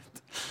says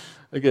that.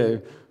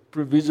 Okay,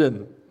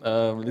 provision.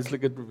 Let's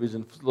look at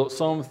provision.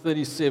 Psalm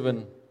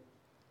 37.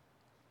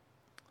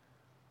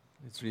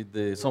 Let's read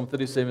there. Psalm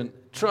 37.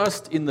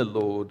 Trust in the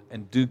Lord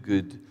and do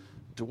good.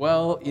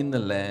 Dwell in the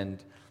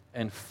land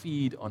and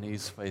feed on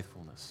His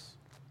faithfulness.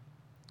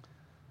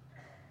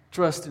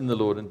 Trust in the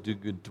Lord and do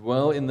good.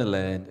 Dwell in the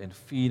land and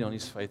feed on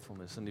His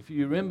faithfulness. And if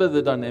you remember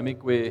the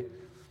dynamic where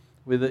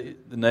the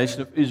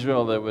nation of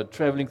Israel, they were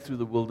traveling through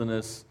the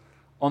wilderness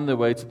on their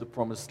way to the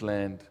promised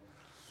land.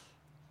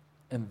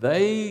 And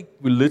they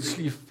were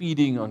literally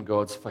feeding on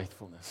God's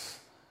faithfulness.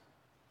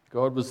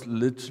 God was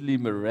literally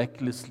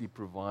miraculously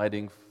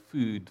providing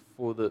food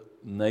for the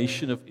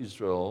nation of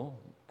Israel,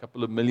 a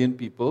couple of million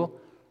people,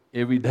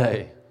 every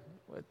day.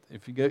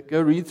 If you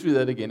go read through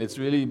that again, it's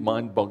really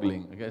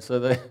mind-boggling. Okay,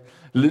 so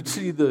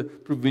literally the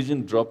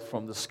provision dropped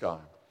from the sky.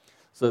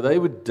 So they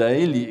would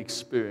daily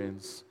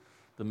experience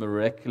the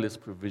miraculous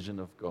provision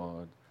of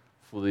God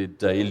for their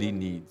daily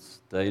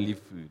needs, daily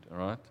food. All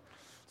right.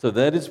 So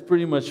that is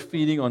pretty much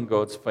feeding on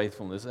God's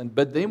faithfulness.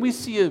 But then we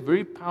see a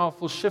very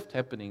powerful shift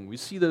happening. We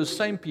see those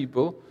same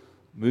people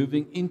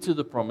moving into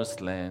the promised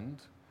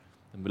land,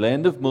 the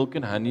land of milk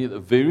and honey, a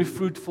very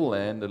fruitful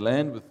land, a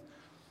land with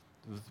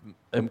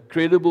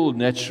incredible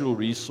natural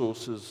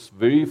resources,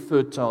 very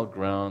fertile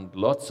ground,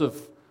 lots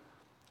of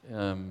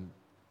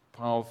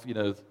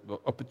powerful,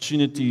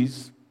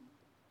 opportunities.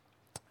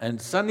 And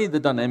suddenly the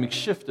dynamic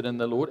shifted, and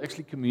the Lord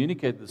actually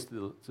communicated this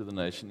to the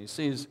nation. He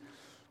says,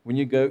 when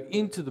you go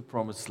into the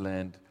promised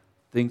land,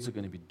 things are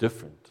going to be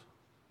different.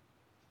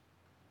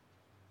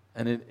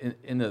 And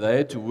they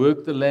had to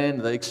work the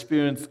land. They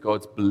experienced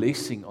God's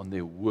blessing on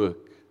their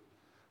work,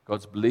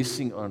 God's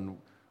blessing on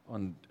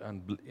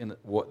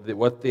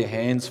what their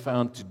hands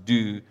found to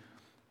do,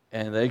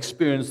 and they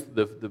experienced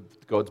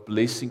God's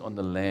blessing on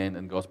the land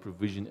and God's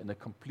provision in a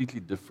completely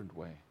different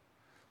way.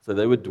 So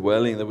they were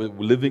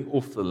living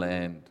off the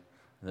land,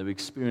 and they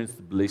experienced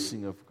the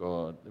blessing of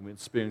God. They were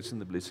experiencing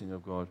the blessing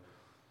of God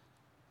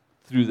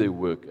through their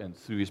work and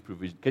through His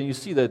provision. Can you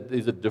see that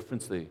there's a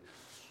difference there?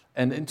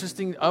 And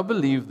interesting, I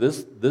believe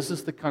this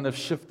is the kind of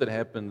shift that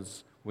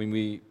happens when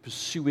we're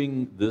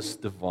pursuing this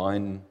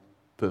divine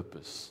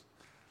purpose.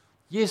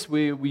 Yes,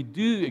 we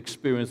do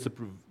experience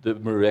the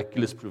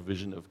miraculous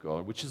provision of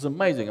God, which is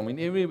amazing. I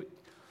mean,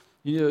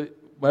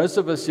 most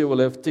of us here will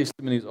have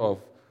testimonies of,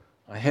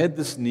 I had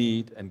this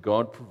need and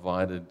God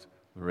provided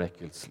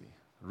miraculously.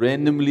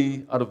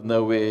 Randomly, out of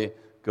nowhere,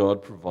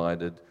 God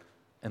provided.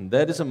 And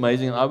that is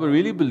amazing. And I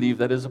really believe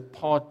that is a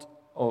part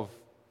of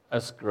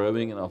us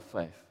growing in our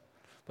faith.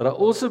 But I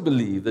also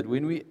believe that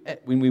when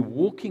we're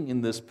walking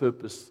in this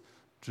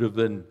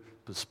purpose-driven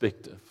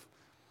perspective,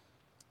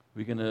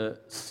 we're going to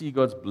see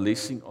God's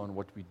blessing on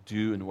what we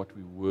do and what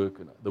we work,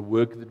 and the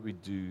work that we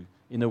do,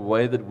 in a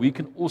way that we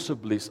can also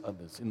bless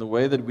others, in a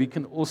way that we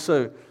can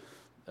also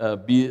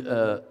be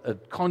a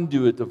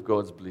conduit of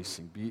God's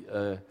blessing, be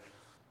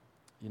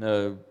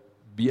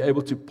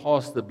able to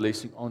pass the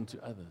blessing on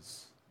to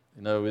others.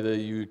 Whether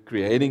you're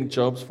creating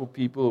jobs for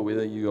people, or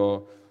whether you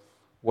are,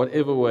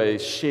 whatever way,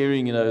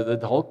 sharing, the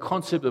whole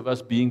concept of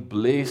us being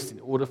blessed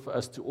in order for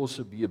us to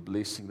also be a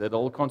blessing. That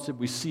whole concept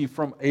we see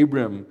from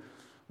Abram,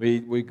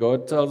 where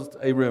God tells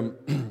Abram,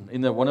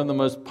 in one of the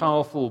most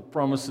powerful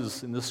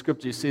promises in the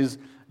scripture, He says,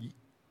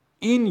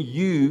 in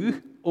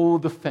you, all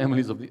the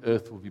families of the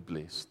earth will be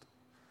blessed.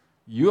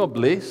 You are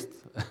blessed,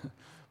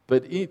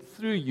 but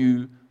through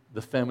you,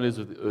 the families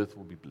of the earth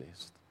will be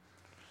blessed.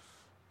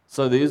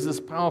 So there's this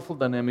powerful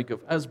dynamic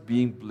of us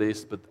being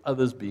blessed, but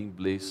others being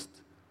blessed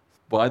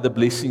by the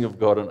blessing of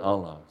God in our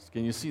lives.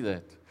 Can you see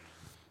that?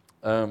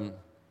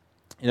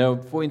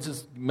 For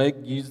instance,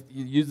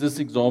 use this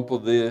example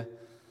there.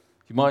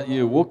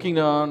 You're walking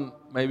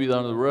maybe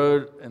down the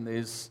road,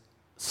 and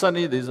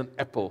suddenly there's an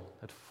apple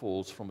that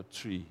falls from a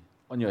tree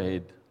on your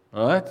head.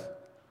 All right?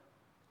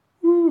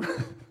 Woo.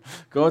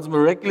 God's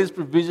miraculous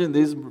provision.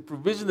 There's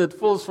provision that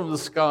falls from the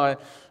sky,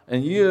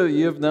 and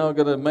you have now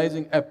got an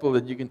amazing apple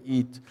that you can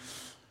eat,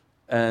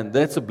 and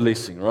that's a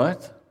blessing,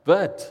 right?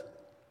 But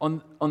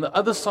on the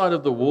other side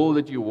of the wall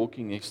that you're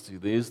walking next to,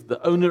 there's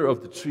the owner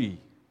of the tree.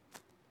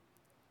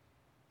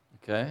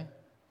 Okay?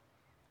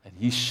 And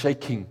he's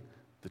shaking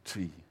the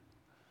tree.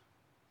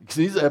 It's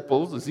his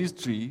apples, it's his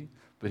tree,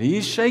 but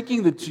he's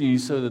shaking the tree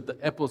so that the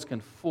apples can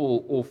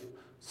fall off,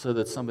 so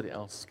that somebody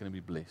else is going to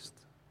be blessed.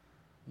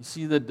 You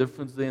see the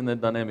difference there in the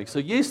dynamic. So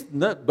yes,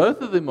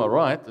 both of them are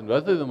right, and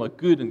both of them are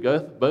good, and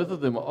both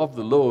of them are of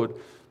the Lord.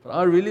 But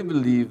I really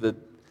believe that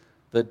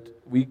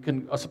we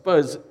can, I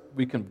suppose,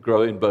 we can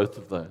grow in both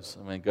of those.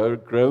 I mean,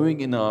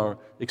 growing in our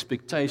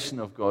expectation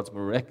of God's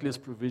miraculous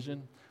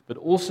provision, but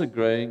also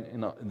growing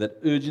in that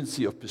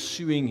urgency of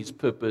pursuing His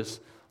purpose,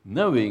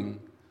 knowing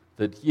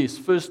that, yes,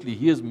 firstly,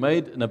 He has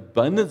made an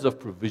abundance of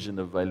provision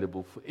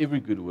available for every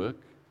good work,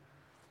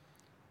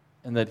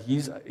 and that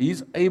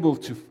He's able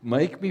to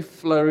make me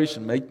flourish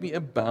and make me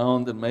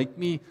abound and make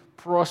me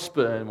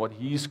prosper in what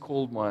He's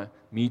called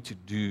me to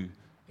do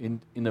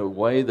in a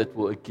way that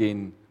will,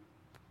 again,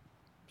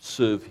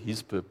 serve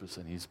His purpose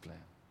and His plan.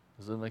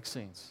 Does that make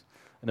sense?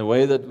 In a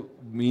way that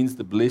means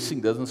the blessing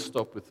doesn't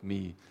stop with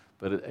me,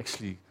 but it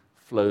actually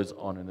flows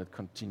on and it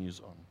continues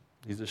on.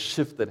 There's a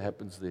shift that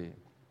happens there.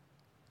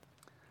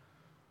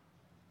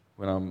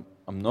 When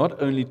I'm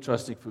not only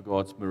trusting for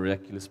God's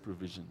miraculous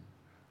provision,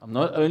 I'm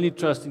not only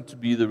trusting to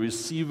be the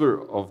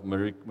receiver of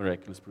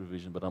miraculous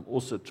provision, but I'm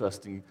also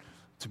trusting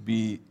to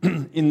be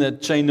in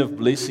that chain of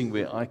blessing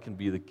where I can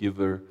be the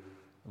giver,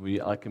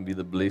 where I can be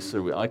the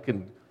blesser, where I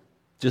can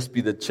just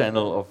be the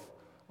channel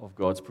of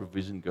God's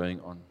provision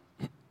going on.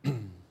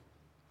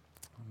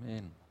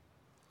 Amen.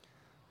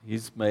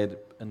 He's made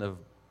an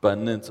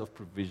abundance of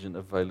provision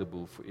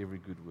available for every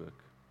good work.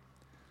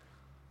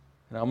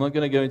 And I'm not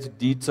going to go into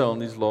detail on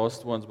these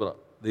last ones, but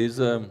there's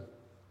a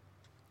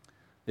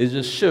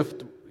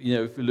shift. You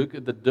know, if you look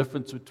at the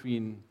difference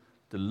between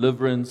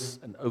deliverance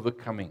and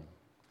overcoming.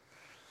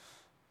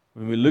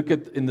 When we look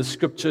at in the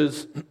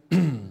scriptures,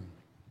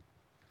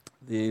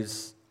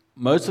 there's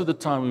most of the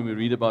time when we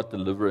read about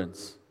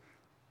deliverance,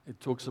 it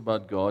talks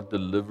about God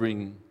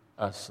delivering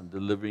us and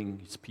delivering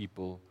His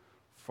people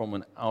from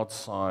an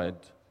outside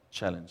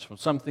challenge, from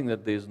something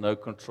that there's no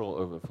control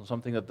over, from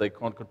something that they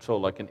can't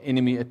control, like an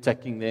enemy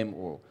attacking them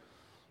or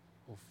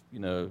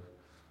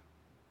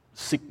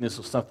sickness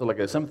or something like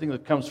that, something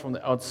that comes from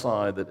the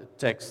outside that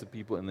attacks the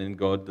people, and then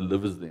God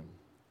delivers them.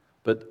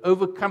 But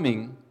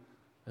overcoming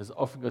has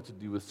often got to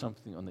do with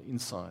something on the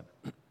inside.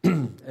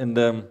 And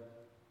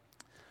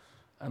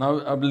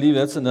I believe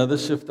that's another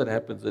shift that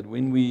happens, that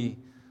when we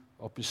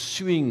are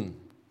pursuing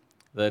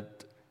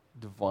that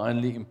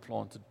divinely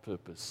implanted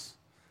purpose,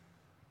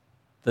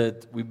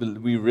 that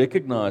we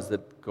recognize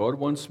that God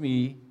wants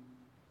me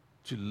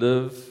to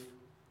live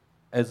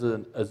as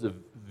a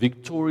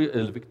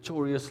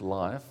victorious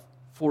life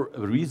for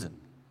a reason.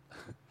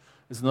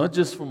 It's not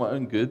just for my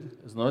own good.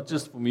 It's not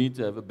just for me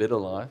to have a better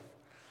life.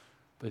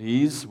 But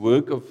His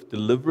work of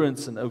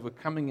deliverance and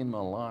overcoming in my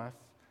life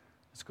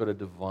has got a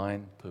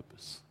divine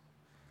purpose.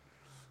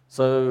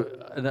 So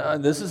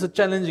and this is a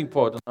challenging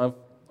part, and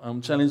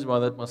I'm challenged by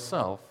that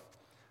myself.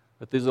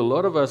 But there's a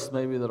lot of us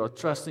maybe that are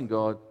trusting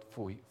God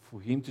for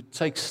Him to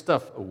take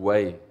stuff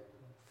away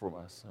from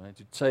us, right?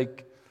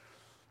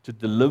 To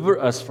deliver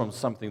us from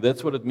something.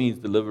 That's what it means,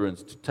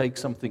 deliverance, to take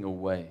something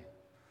away.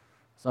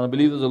 So I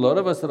believe there's a lot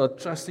of us that are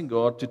trusting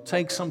God to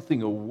take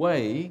something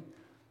away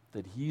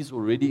that He's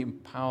already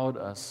empowered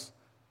us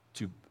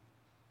to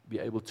be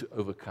able to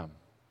overcome.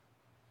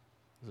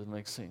 Does that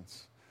make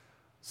sense?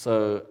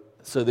 So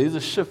there's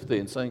a shift there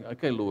in saying,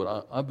 okay,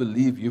 Lord, I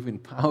believe You've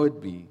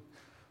empowered me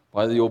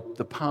by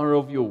the power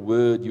of Your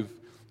word.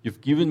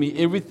 You've given me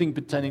everything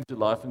pertaining to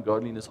life and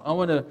godliness. I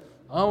want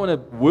to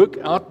work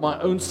out my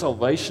own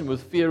salvation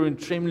with fear and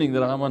trembling,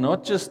 that I might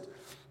not just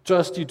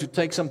trust You to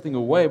take something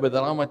away, but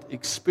that I might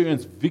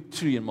experience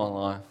victory in my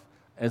life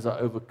as I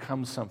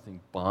overcome something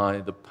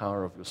by the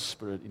power of Your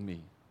Spirit in me.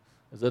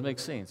 Does that make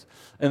sense?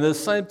 And at the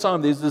same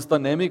time, there's this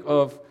dynamic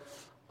of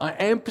I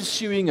am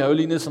pursuing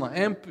holiness and I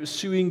am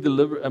pursuing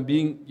deliverance and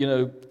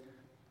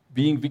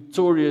being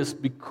victorious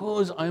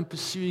because I'm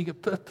pursuing a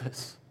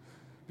purpose.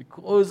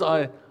 Because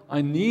I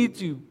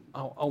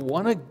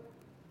want to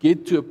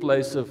get to a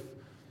place of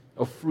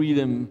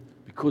freedom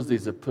because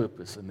there's a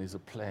purpose and there's a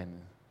plan.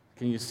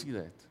 Can you see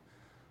that?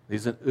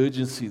 There's an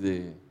urgency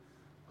there.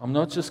 I'm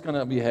not just going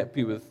to be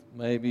happy with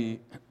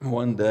maybe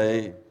one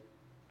day.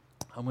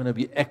 I'm going to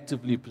be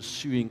actively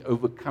pursuing,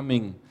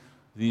 overcoming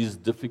these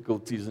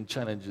difficulties and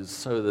challenges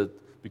so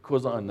that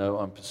because I know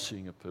I'm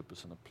pursuing a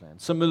purpose and a plan.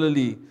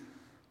 Similarly,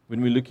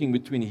 when we're looking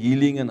between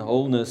healing and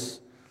wholeness,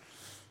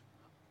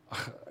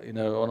 I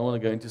don't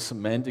want to go into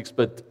semantics,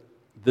 but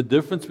the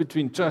difference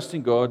between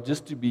trusting God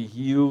just to be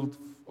healed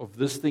of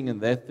this thing and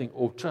that thing,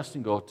 or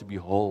trusting God to be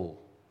whole.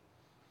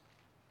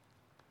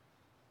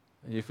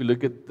 And if you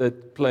look at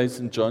that place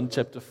in John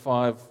chapter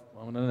 5,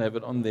 I don't have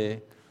it on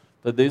there,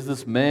 but there's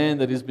this man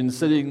that has been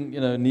sitting,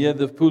 near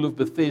the pool of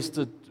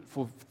Bethesda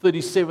for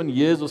 37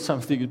 years or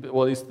something.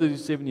 Well, he's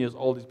 37 years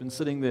old. He's been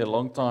sitting there a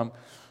long time,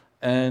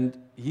 and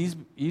he's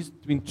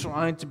been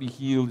trying to be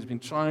healed. He's been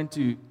trying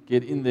to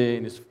get in there,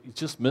 and he's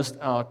just missed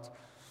out.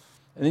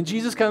 And then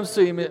Jesus comes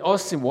to him and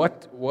asks him,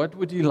 what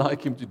would you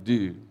like him to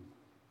do?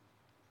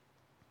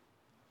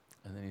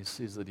 And then he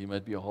says that he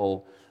might be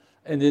whole.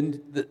 And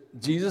then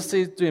Jesus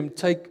says to him,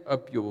 take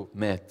up your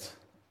mat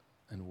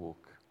and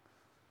walk.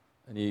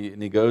 And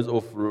he goes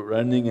off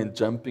running and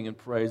jumping and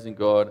praising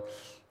God.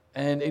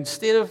 And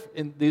instead of,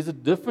 there's a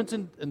difference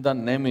in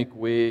dynamic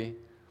where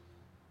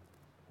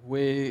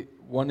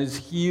one is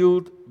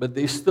healed, but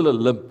there's still a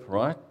limp,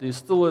 right? There's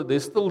still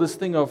this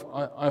thing of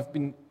I've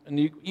been, and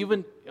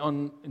even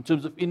in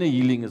terms of inner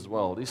healing as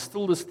well. There's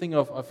still this thing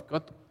of I've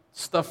got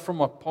stuff from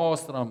my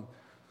past that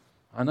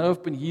I know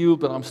I've been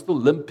healed, but I'm still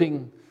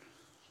limping.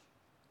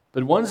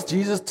 But once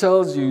Jesus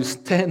tells you,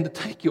 stand,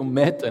 take your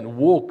mat and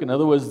walk. In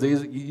other words,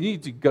 you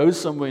need to go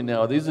somewhere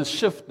now. There's a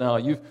shift now.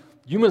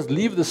 You must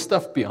leave the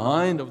stuff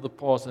behind of the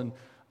past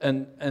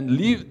and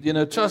leave,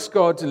 trust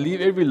God to leave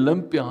every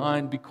limp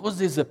behind, because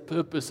there's a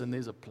purpose and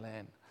there's a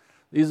plan.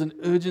 There's an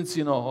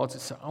urgency in our hearts to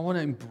say, I want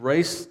to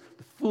embrace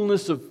the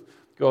fullness of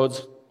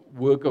God's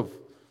work of,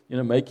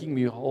 making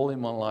me whole in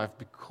my life,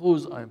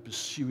 because I'm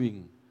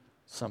pursuing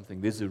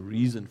something. There's a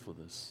reason for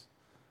this.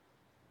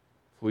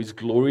 For His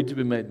glory to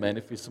be made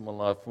manifest in my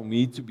life, for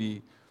me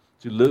to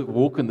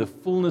walk in the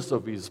fullness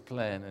of His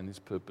plan and His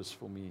purpose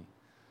for me.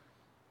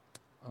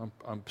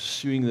 I'm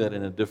pursuing that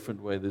in a different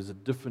way. There's a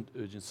different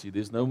urgency.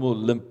 There's no more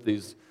limp.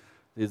 There's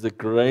a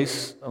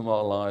grace in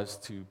our lives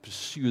to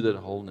pursue that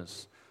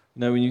wholeness.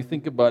 When you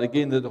think about,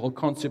 again, the whole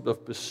concept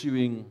of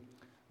pursuing,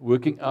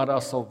 working out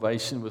our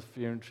salvation with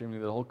fear and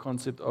trembling, the whole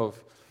concept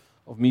of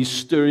me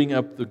stirring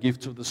up the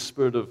gift of the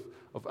Spirit,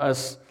 of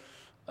us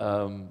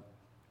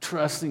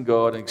trusting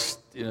God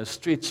and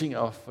stretching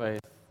our faith.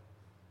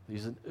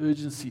 There's an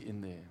urgency in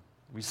there.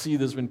 We see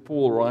this when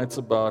Paul writes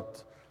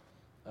about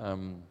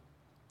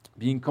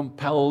being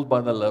compelled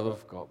by the love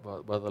of God,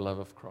 by the love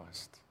of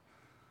Christ.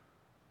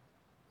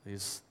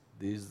 There's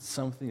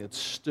something that's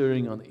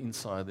stirring on the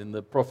inside. And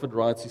the prophet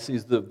writes, he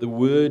says, the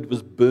word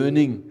was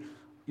burning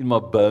in my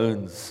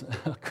bones.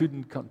 I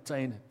couldn't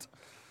contain it.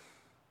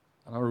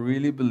 And I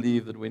really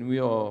believe that when we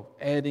are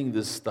adding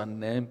this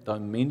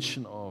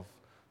dimension of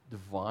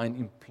divine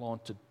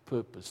implanted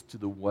purpose to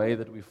the way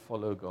that we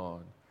follow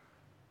God,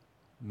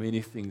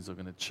 many things are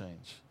going to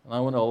change. And I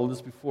want to hold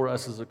this before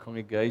us as a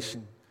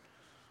congregation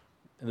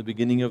in the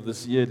beginning of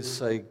this year to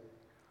say,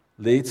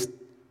 let's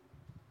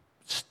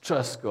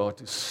trust God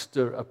to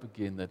stir up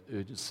again that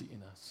urgency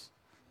in us.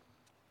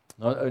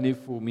 Not only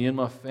for me and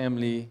my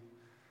family,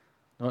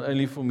 not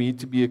only for me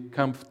to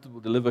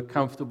live a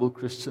comfortable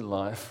Christian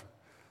life,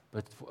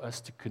 but for us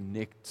to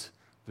connect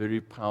very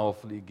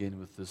powerfully again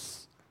with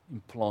this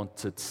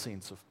implanted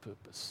sense of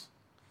purpose.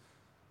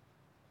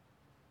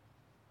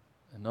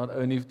 And not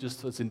only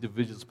just as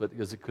individuals, but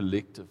as a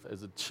collective,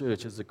 as a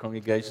church, as a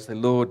congregation. Say,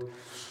 Lord,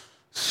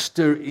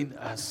 stir in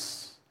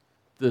us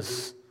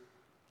the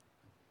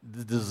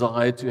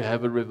desire to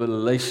have a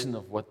revelation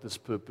of what this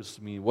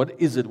purpose means. What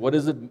is it? What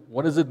does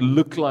it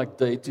look like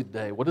day to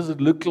day? What does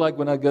it look like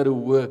when I go to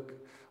work?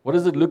 What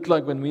does it look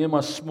like when me and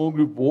my small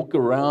group walk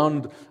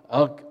around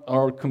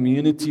our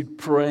community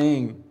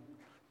praying,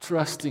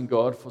 trusting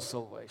God for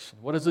salvation?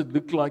 What does it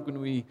look like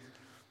when we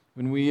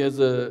as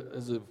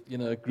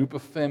a group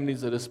of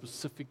families at a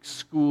specific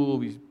school,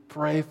 we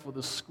pray for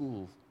the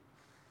school?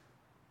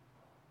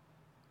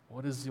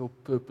 What does your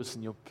purpose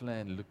and your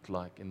plan look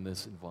like in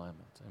this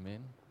environment? Amen?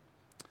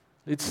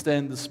 Let's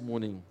stand this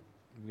morning.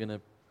 We're going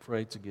to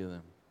pray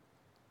together.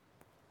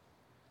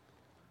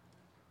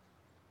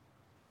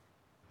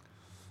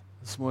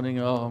 This morning,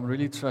 I'm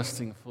really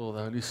trusting for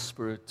the Holy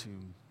Spirit to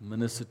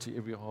minister to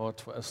every heart,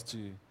 for us to,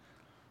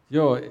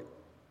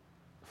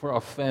 for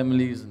our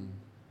families and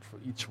for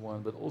each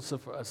one, but also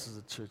for us as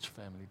a church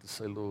family to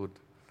say, Lord,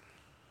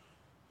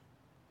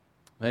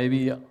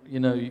 maybe,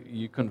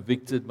 you're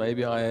convicted,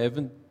 maybe I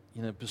haven't,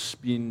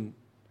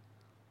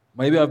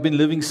 maybe I've been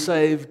living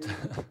saved,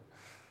 and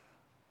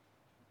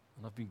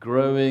I've been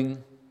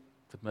growing,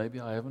 but maybe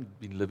I haven't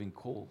been living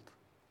called.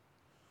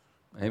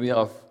 Maybe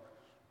as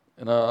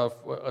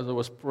I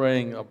was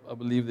praying, I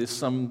believe there's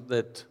some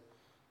that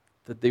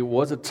there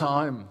was a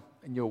time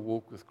in your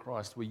walk with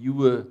Christ where you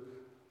were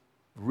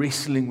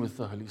wrestling with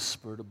the Holy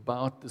Spirit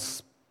about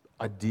this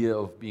idea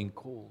of being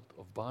called,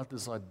 about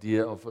this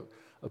idea of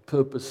a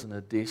purpose and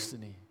a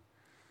destiny.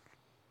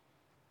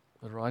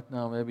 But right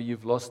now, maybe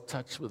you've lost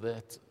touch with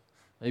that.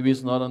 Maybe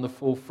it's not on the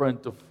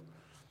forefront of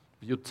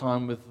your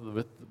time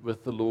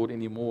with the Lord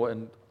anymore.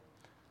 And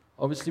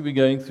obviously, we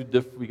go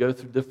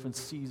through different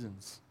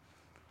seasons.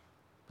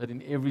 But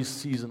in every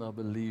season, I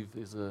believe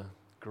there's a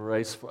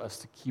grace for us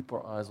to keep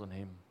our eyes on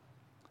Him,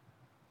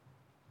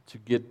 to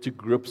get to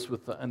grips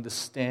with the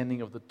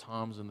understanding of the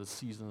times and the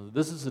seasons.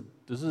 This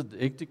is a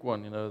hectic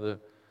one. The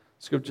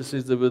Scripture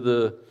says there were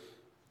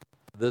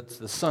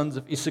the sons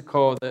of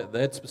Issachar,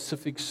 that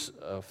specific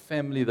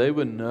family, they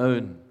were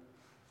known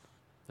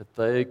that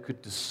they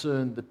could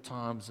discern the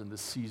times and the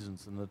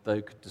seasons, and that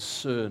they could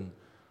discern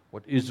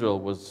what Israel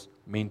was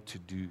meant to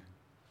do.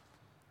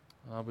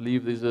 And I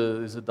believe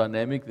there's a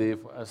dynamic there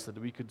for us that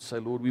we could say,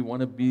 Lord, we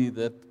want to be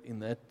the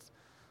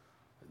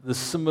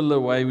similar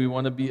way. We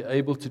want to be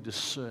able to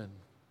discern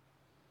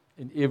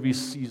in every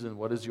season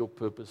what is your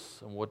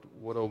purpose and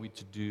what are we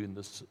to do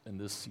in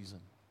this season.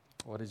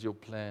 What is your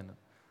plan?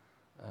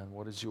 And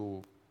what is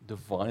your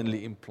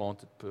divinely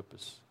implanted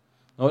purpose?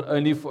 Not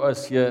only for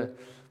us here,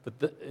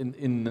 but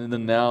in the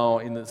now,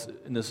 in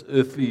this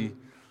earthly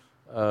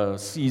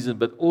season,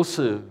 but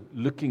also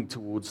looking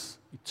towards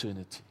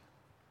eternity,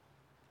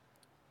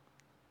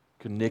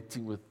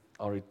 connecting with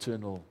our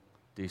eternal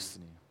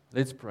destiny.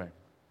 Let's pray.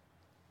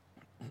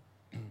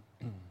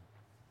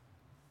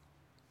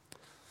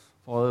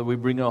 Father, we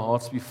bring our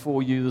hearts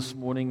before you this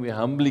morning. We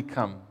humbly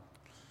come.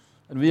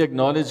 And we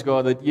acknowledge,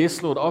 God, that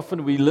yes, Lord,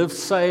 often we live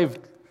saved,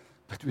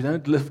 but we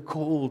don't live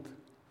called.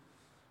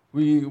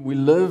 We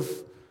live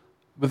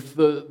with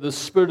the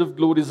Spirit of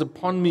the Lord is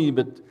upon me,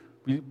 but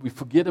we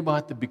forget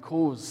about the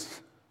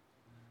because.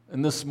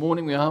 And this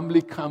morning we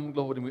humbly come,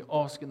 Lord, and we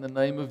ask in the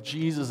name of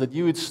Jesus that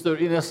you would stir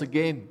in us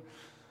again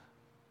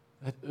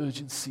that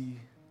urgency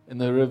and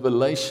the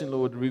revelation,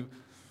 Lord,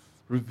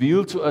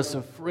 reveal to us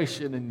afresh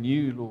and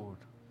anew, Lord,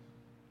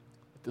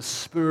 that the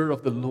Spirit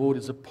of the Lord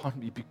is upon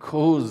me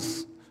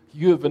because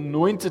you have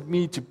anointed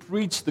me to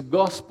preach the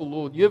gospel,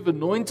 Lord. You have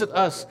anointed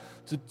us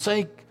to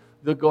take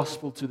the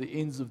gospel to the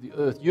ends of the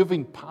earth. You have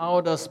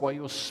empowered us by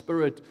your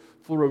Spirit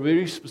for a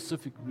very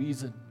specific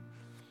reason.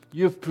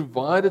 You have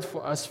provided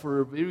for us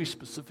for a very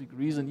specific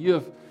reason. You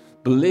have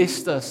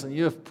blessed us and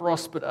you have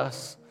prospered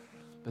us.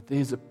 But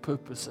there's a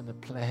purpose and a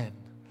plan,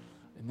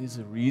 and there's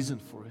a reason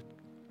for it.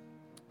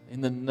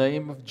 In the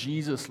name of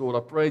Jesus, Lord,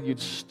 I pray that you'd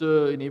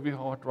stir in every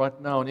heart right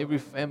now, in every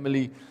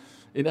family,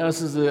 in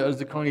us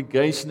as a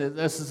congregation, in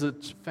us as a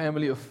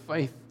family of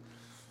faith,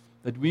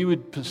 that we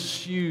would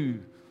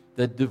pursue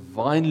that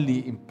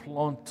divinely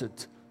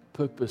implanted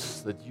purpose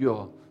that you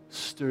are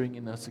stirring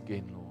in us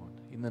again, Lord,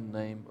 in the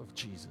name of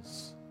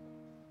Jesus.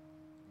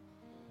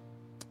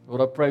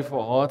 Lord, I pray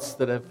for hearts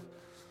that have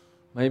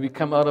maybe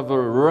come out of a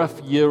rough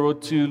year or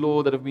two,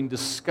 Lord, that have been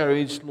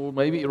discouraged, Lord,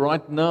 maybe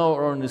right now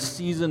or in a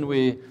season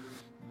where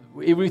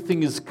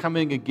everything is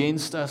coming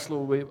against us,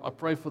 Lord. I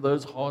pray for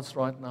those hearts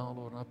right now,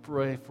 Lord. I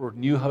pray for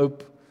new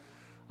hope.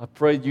 I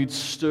pray you'd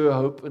stir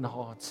hope in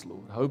hearts,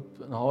 Lord,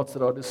 hope in hearts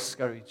that are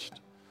discouraged.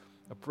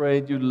 I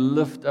pray you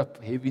lift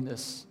up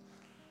heaviness.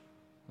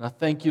 And I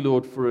thank you,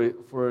 Lord, for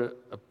a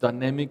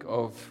dynamic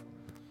of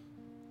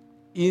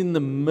in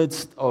the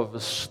midst of a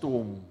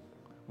storm,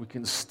 we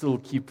can still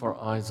keep our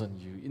eyes on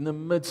you. In the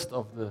midst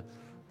of the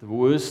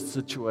worst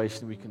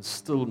situation, we can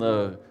still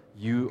know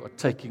you are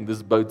taking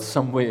this boat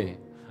somewhere.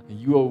 And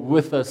you are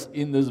with us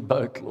in this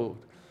boat, Lord.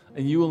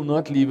 And you will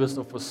not leave us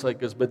nor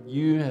forsake us, but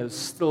you have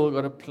still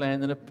got a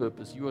plan and a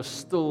purpose. You are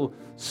still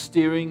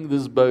steering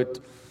this boat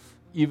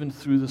even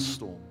through the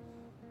storm.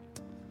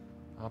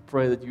 I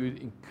pray that you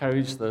would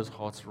encourage those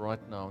hearts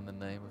right now in the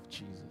name of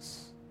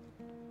Jesus.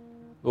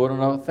 Lord,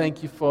 and I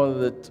thank you,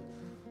 Father, that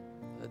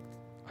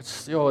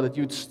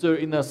you would stir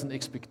in us an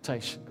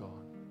expectation, God.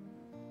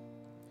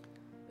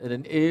 That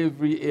in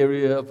every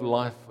area of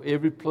life,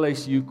 every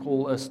place you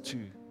call us to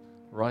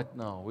right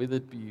now, whether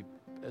it be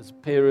as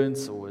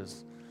parents or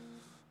as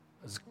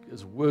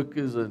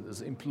workers,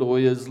 as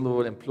employers,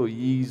 Lord,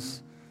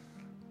 employees,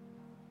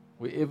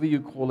 wherever you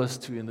call us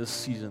to in this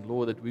season,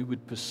 Lord, that we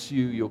would pursue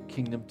your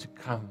kingdom to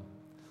come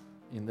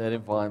in that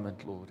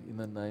environment, Lord, in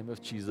the name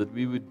of Jesus. That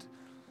we would,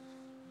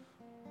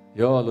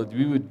 Lord,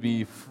 we would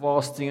be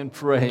fasting and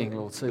praying,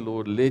 Lord. Say,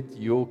 Lord, let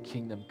your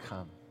kingdom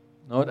come.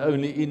 Not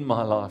only in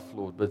my life,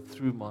 Lord, but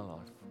through my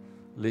life.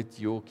 Let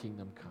your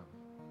kingdom come.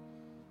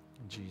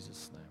 In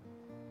Jesus' name.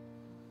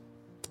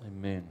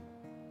 Amen.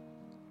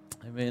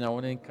 Amen. I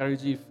want to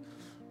encourage you,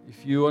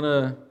 if you want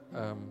to,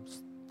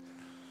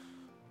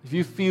 if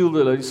you feel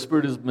the Holy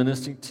Spirit is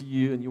ministering to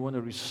you and you want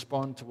to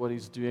respond to what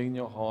He's doing in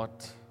your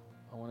heart,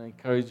 I want to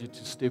encourage you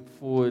to step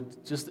forward.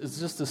 It's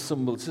just a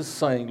symbol. It's just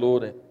saying,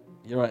 Lord,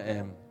 here I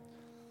am.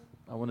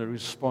 I want to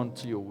respond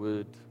to your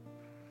word.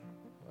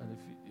 And if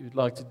you'd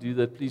like to do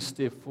that, please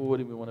step forward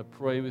and we want to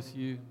pray with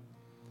you.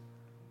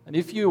 And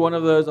if you're one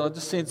of those, I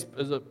just sense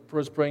as I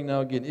was praying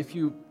now again, if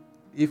you're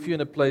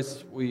in a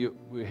place where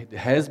it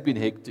has been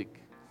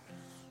hectic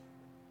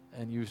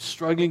and you're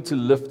struggling to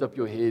lift up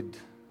your head,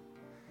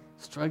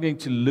 struggling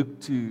to look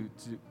to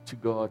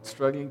God,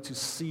 struggling to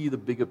see the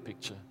bigger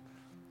picture,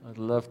 I'd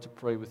love to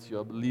pray with you.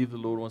 I believe the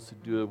Lord wants to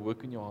do a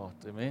work in your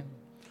heart. Amen?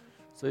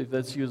 So if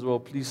that's you as well,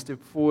 please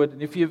step forward.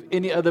 And if you have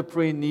any other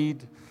prayer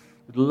need,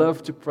 we'd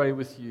love to pray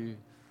with you.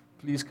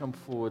 Please come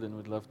forward and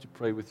we'd love to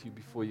pray with you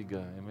before you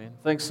go. Amen?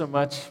 Thanks so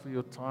much for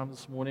your time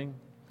this morning.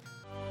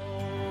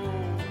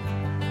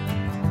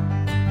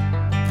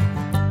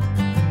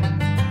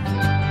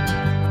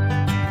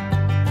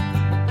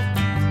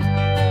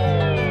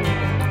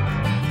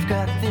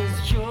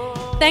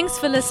 Thanks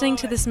for listening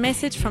to this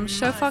message from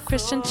Shofar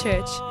Christian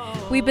Church.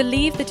 We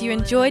believe that you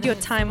enjoyed your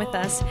time with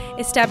us,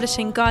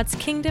 establishing God's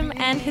kingdom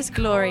and His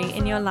glory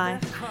in your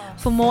life.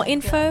 For more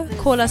info,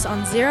 call us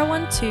on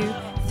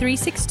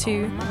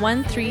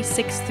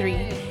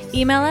 012-362-1363.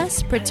 Email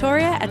us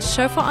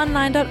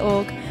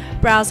pretoria@shofaronline.org.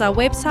 Browse our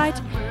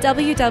website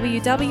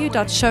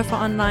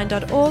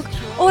www.shofaronline.org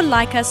or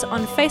like us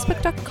on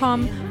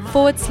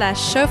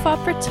facebook.com/Shofar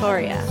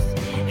Pretoria.